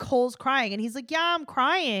my know. God, Cole's crying. And he's like, yeah, I'm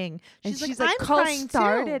crying. And She's, she's like, like, I'm Cole crying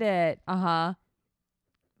started too. it. Uh-huh.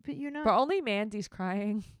 But you're not. But only Mandy's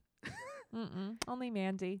crying. Only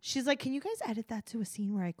Mandy. She's like, can you guys edit that to a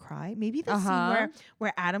scene where I cry? Maybe the Uh-huh. scene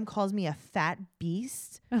where Adam calls me a fat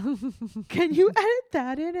beast. Can you edit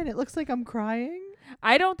that in and it looks like I'm crying?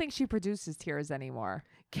 I don't think she produces tears anymore.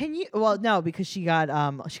 Can you? Well, no, because she got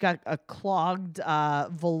a clogged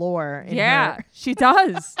velour in Yeah, her. she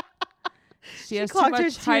does. She has too clogged her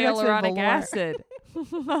much T-Rex with hyaluronic velour. acid.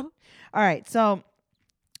 All right, so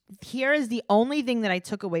here is the only thing that I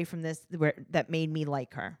took away from this that made me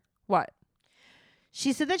like her. What?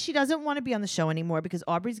 She said that she doesn't want to be on the show anymore because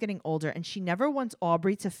Aubrey's getting older and she never wants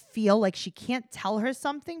Aubrey to feel like she can't tell her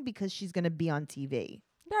something because she's going to be on TV.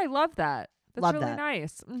 Yeah, I love that. That's Love really that.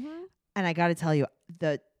 nice. Mm-hmm. And I got to tell you,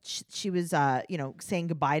 she was saying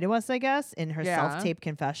goodbye to us, I guess, in her Yeah. self-tape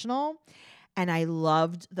confessional, and I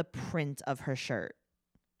loved the print of her shirt.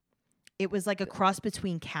 It was like a cross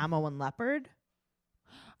between camo and leopard.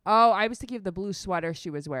 Oh, I was thinking of the blue sweater she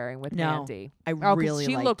was wearing with No, Mandy. I 'Cause really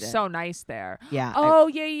she liked looked it. so nice there. Yeah. Oh,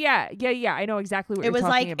 yeah. I know exactly what It you're was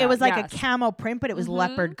talking like about. it was like Yes. a camo print, but it was Mhm.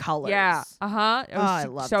 leopard colors. Yeah. Uh-huh. It was I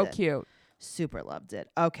loved so it. cute. Super loved it.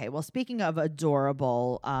 Okay, well, speaking of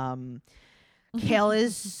adorable, Kale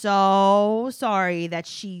is so sorry that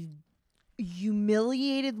she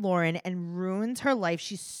humiliated Lauren and ruined her life.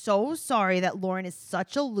 She's so sorry that Lauren is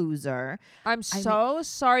such a loser. I'm so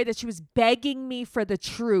sorry that she was begging me for the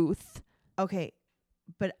truth. Okay,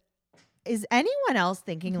 but is anyone else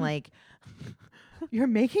thinking like you're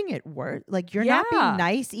making it worse? Like you're not Yeah. being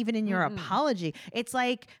nice even in your apology. It's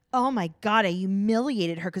like, oh my God, I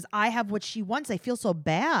humiliated her because I have what she wants. I feel so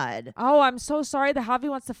bad. Oh, I'm so sorry that Javi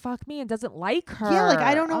wants to fuck me and doesn't like her. Yeah, like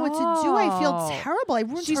I don't know what to do. I feel Oh. terrible. I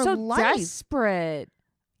ruined She's her so life. desperate.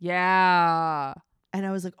 Yeah. And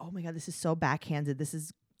I was like, oh my God, this is so backhanded. This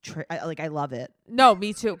is I love it. No,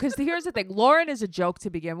 me too. Because here's the thing. Lauren is a joke to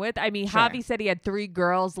begin with. I mean, Sure. Javi said he had 3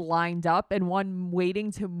 girls lined up and one waiting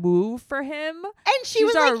to move for him. And she She's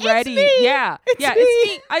was like, already, it's me. yeah, It's yeah, me.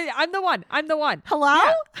 it's me. I'm the one. I'm the one. Hello?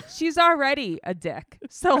 Yeah. She's already a dick.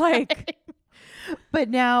 So like, But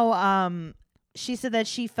now she said that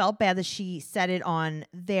she felt bad that she said it on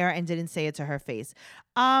there and didn't say it to her face.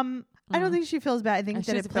 I don't think she feels bad. I think And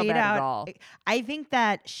she that it doesn't feel played bad at out. all. I think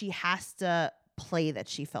that she has to play that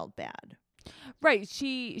she felt bad. right?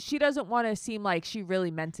 She doesn't want to seem like she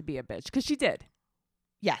really meant to be a bitch because she did.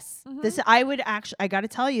 Yes. Mhm. This I got to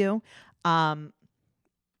tell you,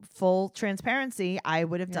 full transparency, I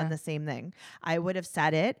would have done Yeah. the same thing. I would have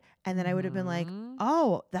said it, and then I would have been like, Mhm.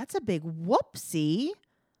 oh, that's a big whoopsie.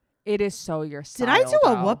 It is so your style. Did I do a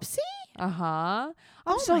though. whoopsie? I'm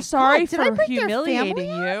Oh so my sorry God, did I for break their humiliating family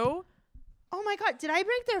you. Oh my God, did I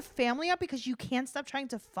break their family up because you can't stop trying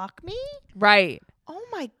to fuck me? Right. Oh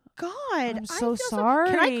my God. I'm so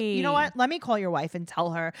Can I, you know sorry. what? Let me call your wife and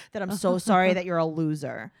tell her that I'm so sorry that you're a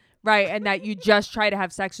loser. Right. And that you just try to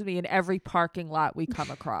have sex with me in every parking lot we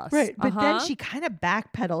come across. Right. But then Uh-huh. she kind of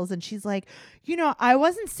backpedals and she's like, you know, I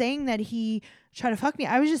wasn't saying that he tried to fuck me.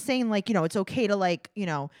 I was just saying, like, you know, it's okay to, like, you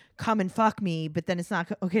know, come and fuck me, but then it's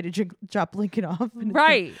not okay to drop Lincoln off. And it's like,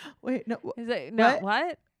 Right. wait, no. Is it no what?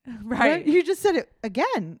 What? Right. You just said it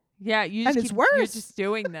again. Yeah, you And just it's keep, you're worse. just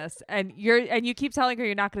doing this, and you keep telling her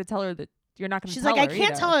you're not going to tell her that you're not going to. She's tell like, I her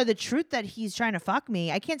can't either. tell her the truth that he's trying to fuck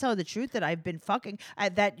me. I can't tell her the truth that I've been fucking.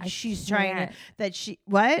 That I she's trying to. can't. That she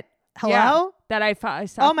what? Hello? Yeah. That I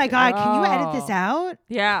Oh my God! Can you edit this out?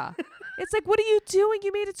 Yeah, it's like, what are you doing?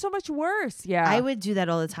 You made it so much worse. Yeah, I would do that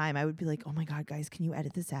all the time. I would be like, oh my God, guys, can you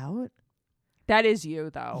edit this out? that is you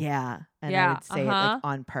though. Yeah, and I Yeah, would say it like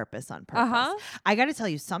on purpose. Uh-huh. I got to tell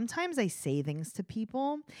you, sometimes I say things to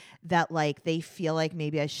people that like they feel like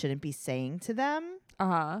maybe I shouldn't be saying to them,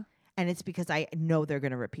 Uh-huh. and it's because I know they're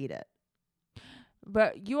gonna repeat it.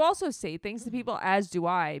 But you also say things to people, as do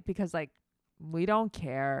I, because like we don't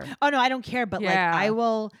care. Oh no, I don't care, but like Yeah. I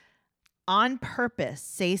will on purpose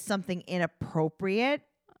say something inappropriate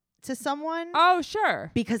to someone Oh,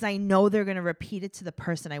 sure. because I know they're going to repeat it to the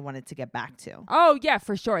person I wanted to get back to. Oh, yeah,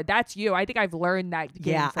 for sure. That's you. I think I've learned that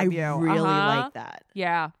game Yeah, I from you. really Uh-huh. like that.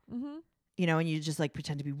 Yeah. Mm-hmm. You know, and you just like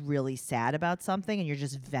pretend to be really sad about something and you're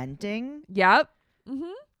just venting. Yep.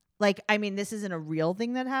 Mm-hmm. Like, I mean, this isn't a real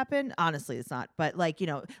thing that happened. Honestly, it's not. But like, you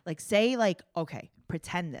know, like say like, okay,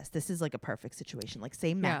 pretend this. This is like a perfect situation. Like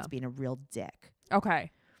say Matt's Yeah. being a real dick.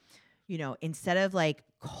 Okay. You know, instead of like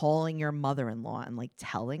calling your mother-in-law and like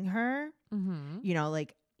telling her, Mm-hmm. you know,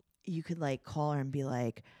 like you could like call her and be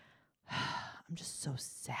like, I'm just so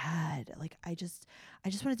sad. Like I just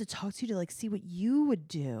wanted to talk to you to like see what you would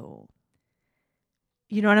do.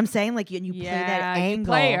 You know what I'm saying? Like and you play that You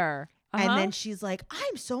angle. play her. Uh-huh. And then she's like,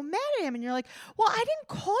 I'm so mad at him. And you're like, well, I didn't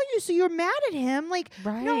call you, so you're mad at him. Like,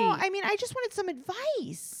 right. no, I mean, I just wanted some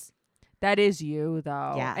advice. That is you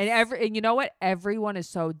though. Yes. And you know what? Everyone is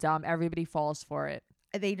so dumb. Everybody falls for it.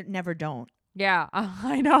 They never don't. Yeah.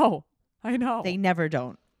 I know. They never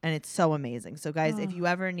don't. And it's so amazing. So guys, if Oh. you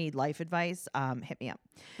ever need life advice, hit me up.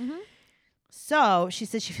 Mhm. So she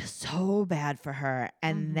said she feels so bad for her.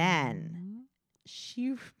 And then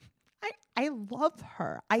she, I love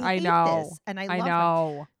her. I hate know. this. And I I love her.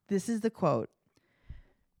 know. This is the quote.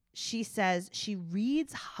 She says she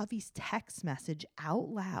reads Javi's text message out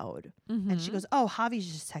loud. And she Mhm. goes, oh,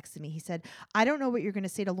 Javi's just texted me. He said, I don't know what you're going to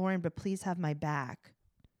say to Lauren, but please have my back.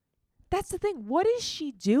 That's the thing. What is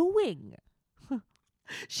she doing?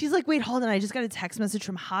 She's like, wait, hold on. I just got a text message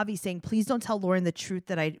from Javi saying, please don't tell Lauren the truth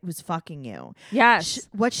that I was fucking you. Yes.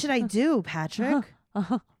 What should I do, Patrick?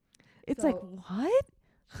 It's So- like, what?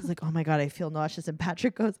 She's like, oh my God, I feel nauseous. And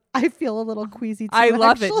Patrick goes, I feel a little queasy too. I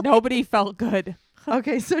love it. actually." Nobody felt good.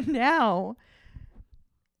 Okay, so now,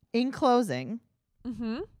 in closing,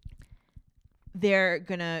 Mm-hmm. they're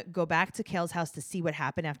gonna go back to Kale's house to see what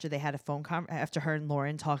happened after they had a phone after her and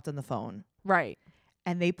Lauren talked on the phone, Right.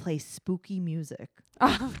 and they play spooky music.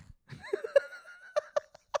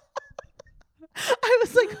 I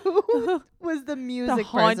was like, who was the music The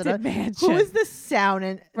haunted person? mansion. Who was the sound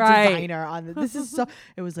and Right. designer on this? This is so.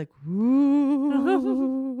 It was like,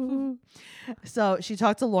 ooh. So she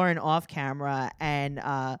talked to Lauren off camera, and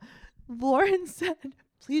Lauren said,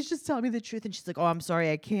 "Please just tell me the truth." And she's like, "Oh, I'm sorry,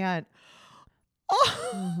 I can't."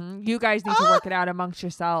 Oh. Mhm. You guys need to work it out amongst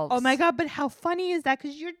yourselves. Oh my God! But how funny is that?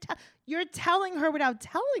 Because you're telling her without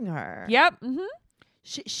telling her. Yep. Mm-hmm.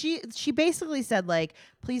 She basically said like,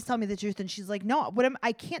 please tell me the truth, and she's like, no,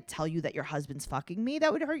 I can't tell you that your husband's fucking me.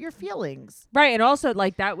 That would hurt your feelings. Right. And also,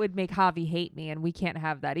 like, that would make Javi hate me, and we can't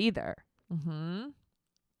have that either. Mm-hmm.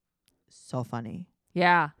 So funny.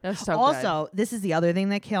 Yeah. That's so good. Also, this is the other thing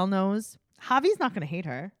that Kale knows. Javi's not going to hate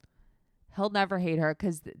her. He'll never hate her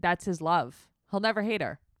because that's his love. He'll never hate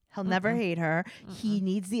her. He'll never hate her. He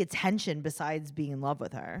needs the attention besides being in love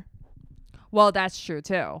with her. Well, that's true,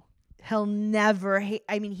 too. He'll never hate.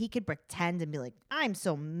 I mean, he could pretend and be like, I'm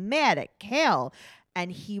so mad at Kale.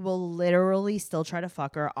 And he will literally still try to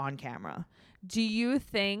fuck her on camera. Do you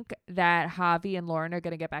think that Javi and Lauren are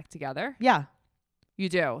going to get back together? Yeah. You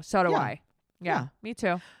do. So do Yeah. I. Yeah, Yeah. me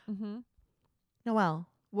too. Mm-hmm. Noelle,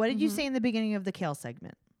 what did you Mhm. say in the beginning of the Kale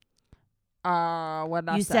segment? What did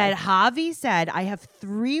I You say? said Javi said, I have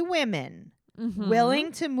 3 women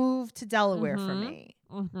willing to move to Delaware for me,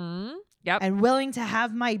 Yep, and willing to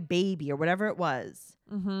have my baby or whatever it was.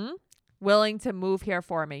 Willing to move here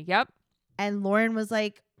for me. Yep. And Lauren was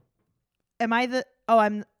like, "Am I the? Oh,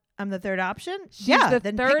 I'm the third option. She's yeah, the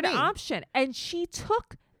then third pick me." option, and she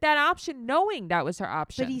took that option knowing that was her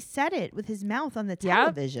option. But he said it with his mouth on the Yep.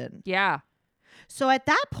 television. Yeah. So at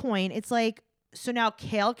that point, it's like, so now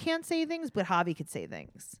Kale can't say things, but Javi could say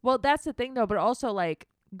things. Well, that's the thing, though. But also, like,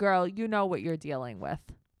 girl, you know what you're dealing with.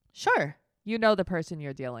 Sure. You know the person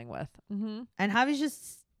you're dealing with. And Javi's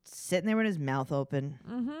just sitting there with his mouth open.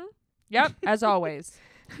 Yep, as always.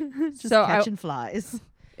 Just So catching flies.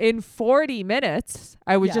 In 40 minutes,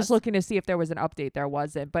 I was Yes. just looking to see if there was an update. There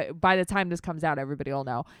wasn't. But by the time this comes out, everybody will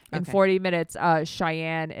know. In Okay. 40 minutes,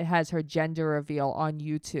 Cheyenne has her gender reveal on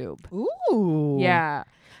YouTube. Ooh. Yeah.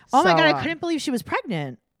 Oh my So, God, I couldn't believe she was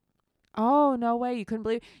pregnant. Oh, no way. You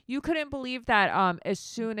couldn't believe that as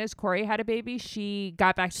soon as Corey had a baby, she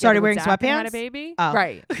got back Started together with wearing Zach and had a sweatpants? baby. Oh.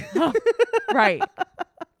 Right. Right.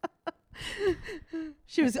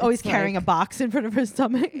 She was always It's carrying like- a box in front of her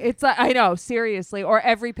stomach. It's like, I know, seriously. Or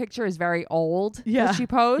every picture is very old Yeah. that she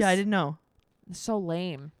posts. Yeah, I didn't know. So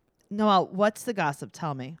lame. Noelle, what's the gossip?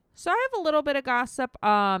 Tell me. So I have a little bit of gossip.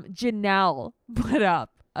 Janelle put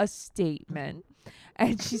up a statement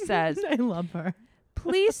and she says, I love her.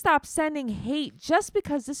 please stop sending hate just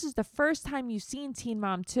because this is the first time you've seen Teen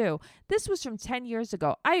Mom 2. This was from 10 years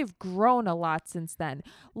ago. I have grown a lot since then,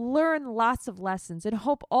 learned lots of lessons, and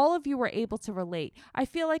hope all of you were able to relate. I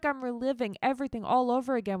feel like I'm reliving everything all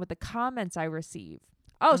over again with the comments I receive.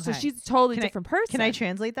 Oh, so Okay. she's a totally Can I- different person. Can I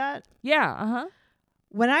translate that? Yeah, uh-huh.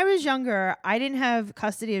 When I was younger, I didn't have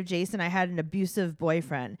custody of Jason. I had an abusive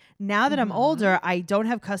boyfriend. Now that I'm older, I don't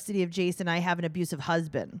have custody of Jason. I have an abusive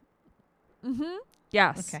husband.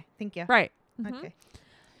 Yes. Okay, thank you. Right. Okay.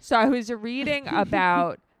 So I was reading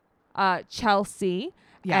about Chelsea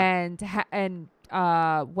Yeah. and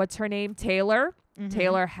what's her name? Taylor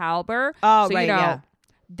Halber. Oh, so, right, you know,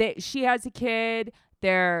 yeah. she has a kid.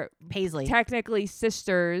 They're Paisley. technically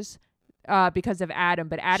sisters because of Adam,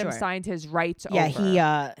 but Adam Sure. signed his rights Yeah,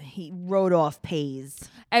 over. he wrote off Pays.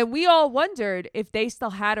 And we all wondered if they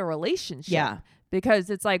still had a relationship. Yeah. Because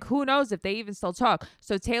it's like, who knows if they even still talk.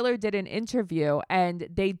 So Taylor did an interview and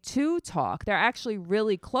they too talk. They're actually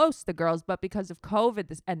really close, the girls, but because of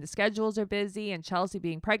COVID and the schedules are busy and Chelsea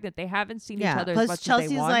being pregnant, they haven't seen Yeah, each other plus as much as Chelsea's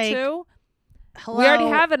they want like, to. Hello. We already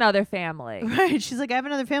have another family. Right. She's like, I have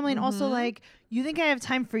another family. And also, like, you think I have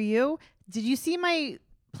time for you? Did you see my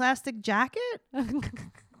plastic jacket?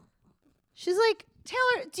 She's like,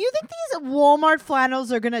 Taylor, do you think these Walmart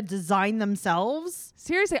flannels are going to design themselves?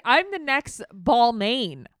 Seriously, I'm the next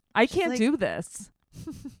Balmain. I can't like- do this.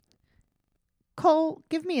 Cole,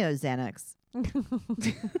 give me a Xanax.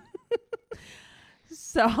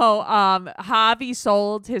 So Javi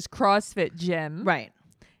sold his CrossFit gym. Right.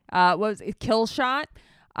 What was it? Kill Shot.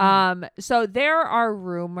 So there are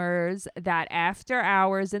rumors that after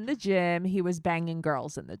hours in the gym, he was banging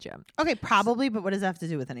girls in the gym. Okay, probably, but what does that have to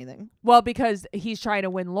do with anything? Well, because he's trying to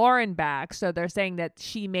win Lauren back, so they're saying that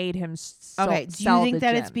she made him Okay, do you sell think the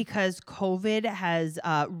that it's gym. because COVID has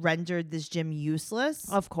rendered this gym useless?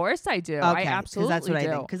 Of course I do. Okay, I absolutely that's what do.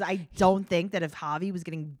 I think. Because I don't think that if Javi was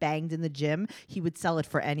getting banged in the gym, he would sell it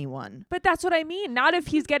for anyone. But that's what I mean. Not if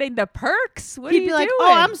he's getting the perks. What He'd are you be like, doing?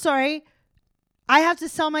 "Oh, I'm sorry, I have to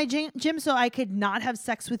sell my gym so I could not have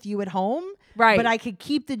sex with you at home, right. but I could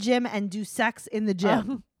keep the gym and do sex in the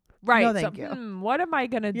gym." Right. No, so, thank you. what am I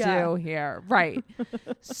going to Yeah. do here? Right.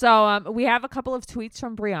 So we have a couple of tweets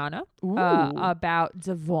from Brianna Ooh. about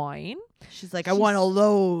Devoyne. She's like, "I want a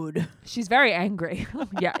load." She's very angry.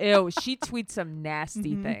 Yeah. Ew. She tweets some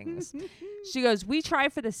nasty things. She goes, "We try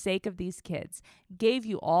for the sake of these kids. Gave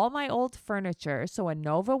you all my old furniture. So when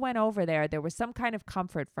Nova went over there was some kind of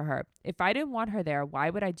comfort for her. If I didn't want her there,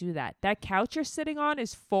 why would I do that? That couch you're sitting on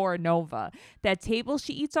is for Nova. That table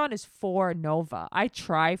she eats on is for Nova. I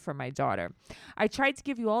try for my daughter. I tried to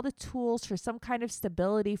give you all the tools for some kind of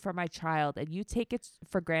stability for my child, and you take it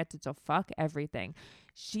for granted. So fuck everything.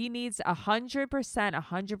 She needs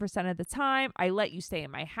 100% of the time. I let you stay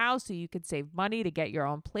in my house so you could save money to get your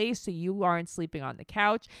own place so you aren't sleeping on the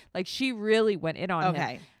couch." Like, she really went in on him.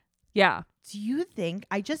 Okay. Yeah. Do you think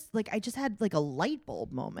I just had like a light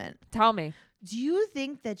bulb moment? Tell me. Do you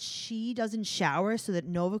think that she doesn't shower so that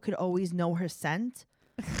Nova could always know her scent?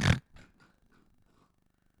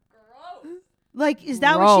 Like, is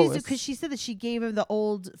that what she's? Gross. Because she said that she gave him the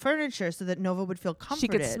old furniture so that Nova would feel comforted. She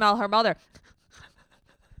could smell her mother.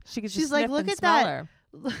 She could just She's like, sniff "Look and at smell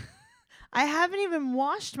that." her. I haven't even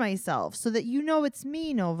washed myself so that you know it's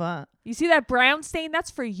me, Nova. You see that brown stain? That's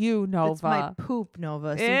for you, Nova. It's my poop,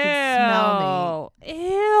 Nova, so you can smell me.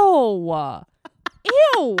 Ew.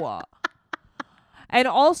 Ew. And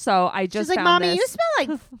also, I just she's like, found Mommy, this. you smell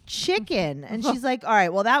like chicken. And she's like, all right,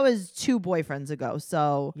 well, that was 2 boyfriends ago.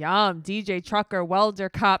 So Yum. DJ, trucker, welder,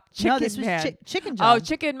 cop, chicken no, this was man. Chicken John. Oh,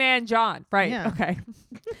 Chicken Man John. Right. Yeah. Okay.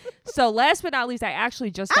 So last but not least, I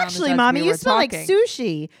actually just found Actually, this as Mommy, we you were smell like talking.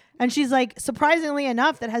 sushi. And she's like, surprisingly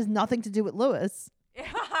enough, that has nothing to do with Lewis.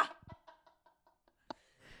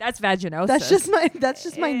 That's vaginosis. That's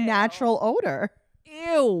just my Ew. natural odor.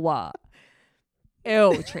 Ew.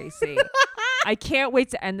 Ew, Tracy. I can't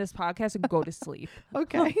wait to end this podcast and go to sleep.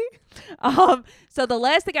 Okay. So the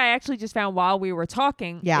last thing I actually just found while we were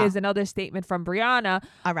talking Yeah. is another statement from Brianna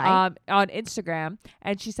All right. on Instagram.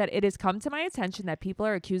 And she said, it has come to my attention that people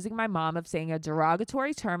are accusing my mom of saying a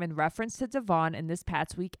derogatory term in reference to Devon in this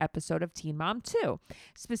past week episode of Teen Mom 2.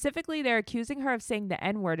 Specifically, they're accusing her of saying the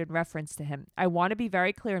N-word in reference to him. I want to be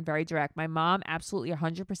very clear and very direct. My mom absolutely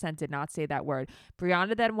 100% did not say that word.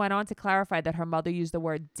 Brianna then went on to clarify that her mother used the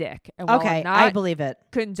word dick. And while Okay, I'm not I believe it.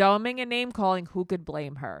 condoning and name calling, who could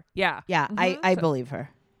blame her? Yeah. Yeah, Mhm. I believe her.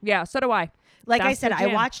 Yeah, so do I. Like I That's said, the I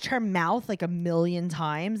jam. watched her mouth like a million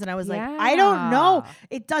times, and I was like, I don't know. Yeah.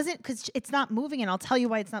 It doesn't, because it's not moving, and I'll tell you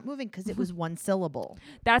why it's not moving, because it was one syllable.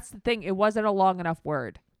 That's the thing. It wasn't a long enough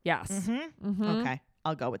word. Yes. Mm-hmm. Mhm. Okay,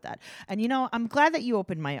 I'll go with that. And I'm glad that you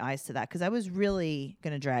opened my eyes to that, because I was really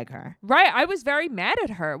going to drag her. Right. I was very mad at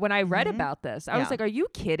her when I read Mhm. about this. I was Yeah. like, are you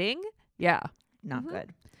kidding? Yeah. Not Mhm.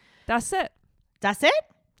 good. That's it. That's it?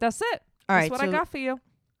 That's it. All That's right, what I so got for you.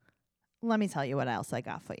 let me tell you what else I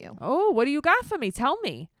got for you. Oh, what do you got for me? Tell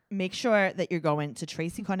me. Make sure that you're going to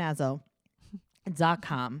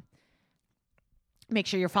TracyCarnazzo.com. Make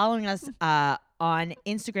sure you're following us on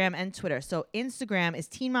Instagram and Twitter. So Instagram is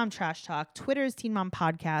Teen Mom Trash Talk. Twitter is Teen Mom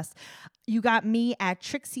Podcast. You got me at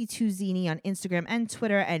Trixie2Zini on Instagram and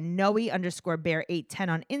Twitter, and Noe_Bear810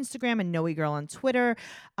 on Instagram, and Noe Girl on Twitter.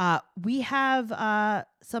 We have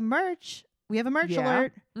some merch. We have a merch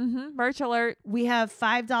alert. Mm-hmm. Merch alert. We have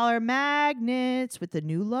 $5 magnets with the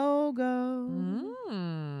new logo.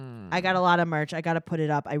 Mm. I got a lot of merch. I got to put it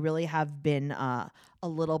up. I really have been a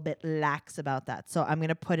little bit lax about that. So I'm going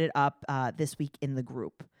to put it up this week in the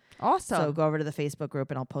group. Awesome. So go over to the Facebook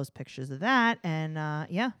group and I'll post pictures of that. And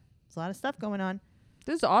yeah, there's a lot of stuff going on.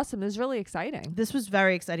 This is awesome. This is really exciting. This was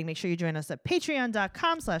very exciting. Make sure you join us at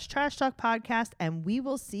patreon.com/Trash Talk Podcast. And we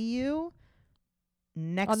will see you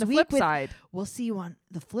next On the week. flip side. We'll see you on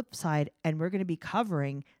the flip side, and we're going to be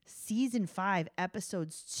covering season 5,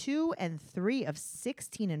 episodes 2 and 3 of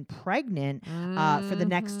 16 and Pregnant for the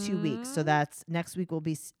next 2 weeks. So that's next week will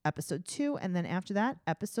be episode 2, and then after that,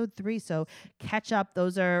 episode 3. So catch up.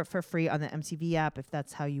 Those are for free on the MTV app if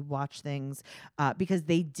that's how you watch things, because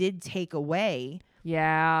they did take away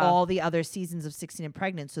Yeah. all the other seasons of 16 and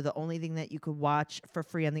Pregnant. So the only thing that you could watch for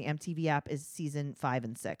free on the MTV app is season 5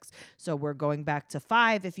 and 6. So we're going back to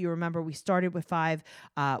 5. If you remember, we started with 5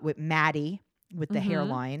 with Maddie with the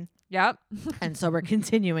hairline. Yep. And so we're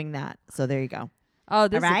continuing that. So there you go. Oh,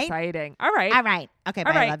 this All right? is exciting. All right. All right. Okay, bye.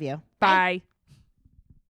 All right. I love you. Bye.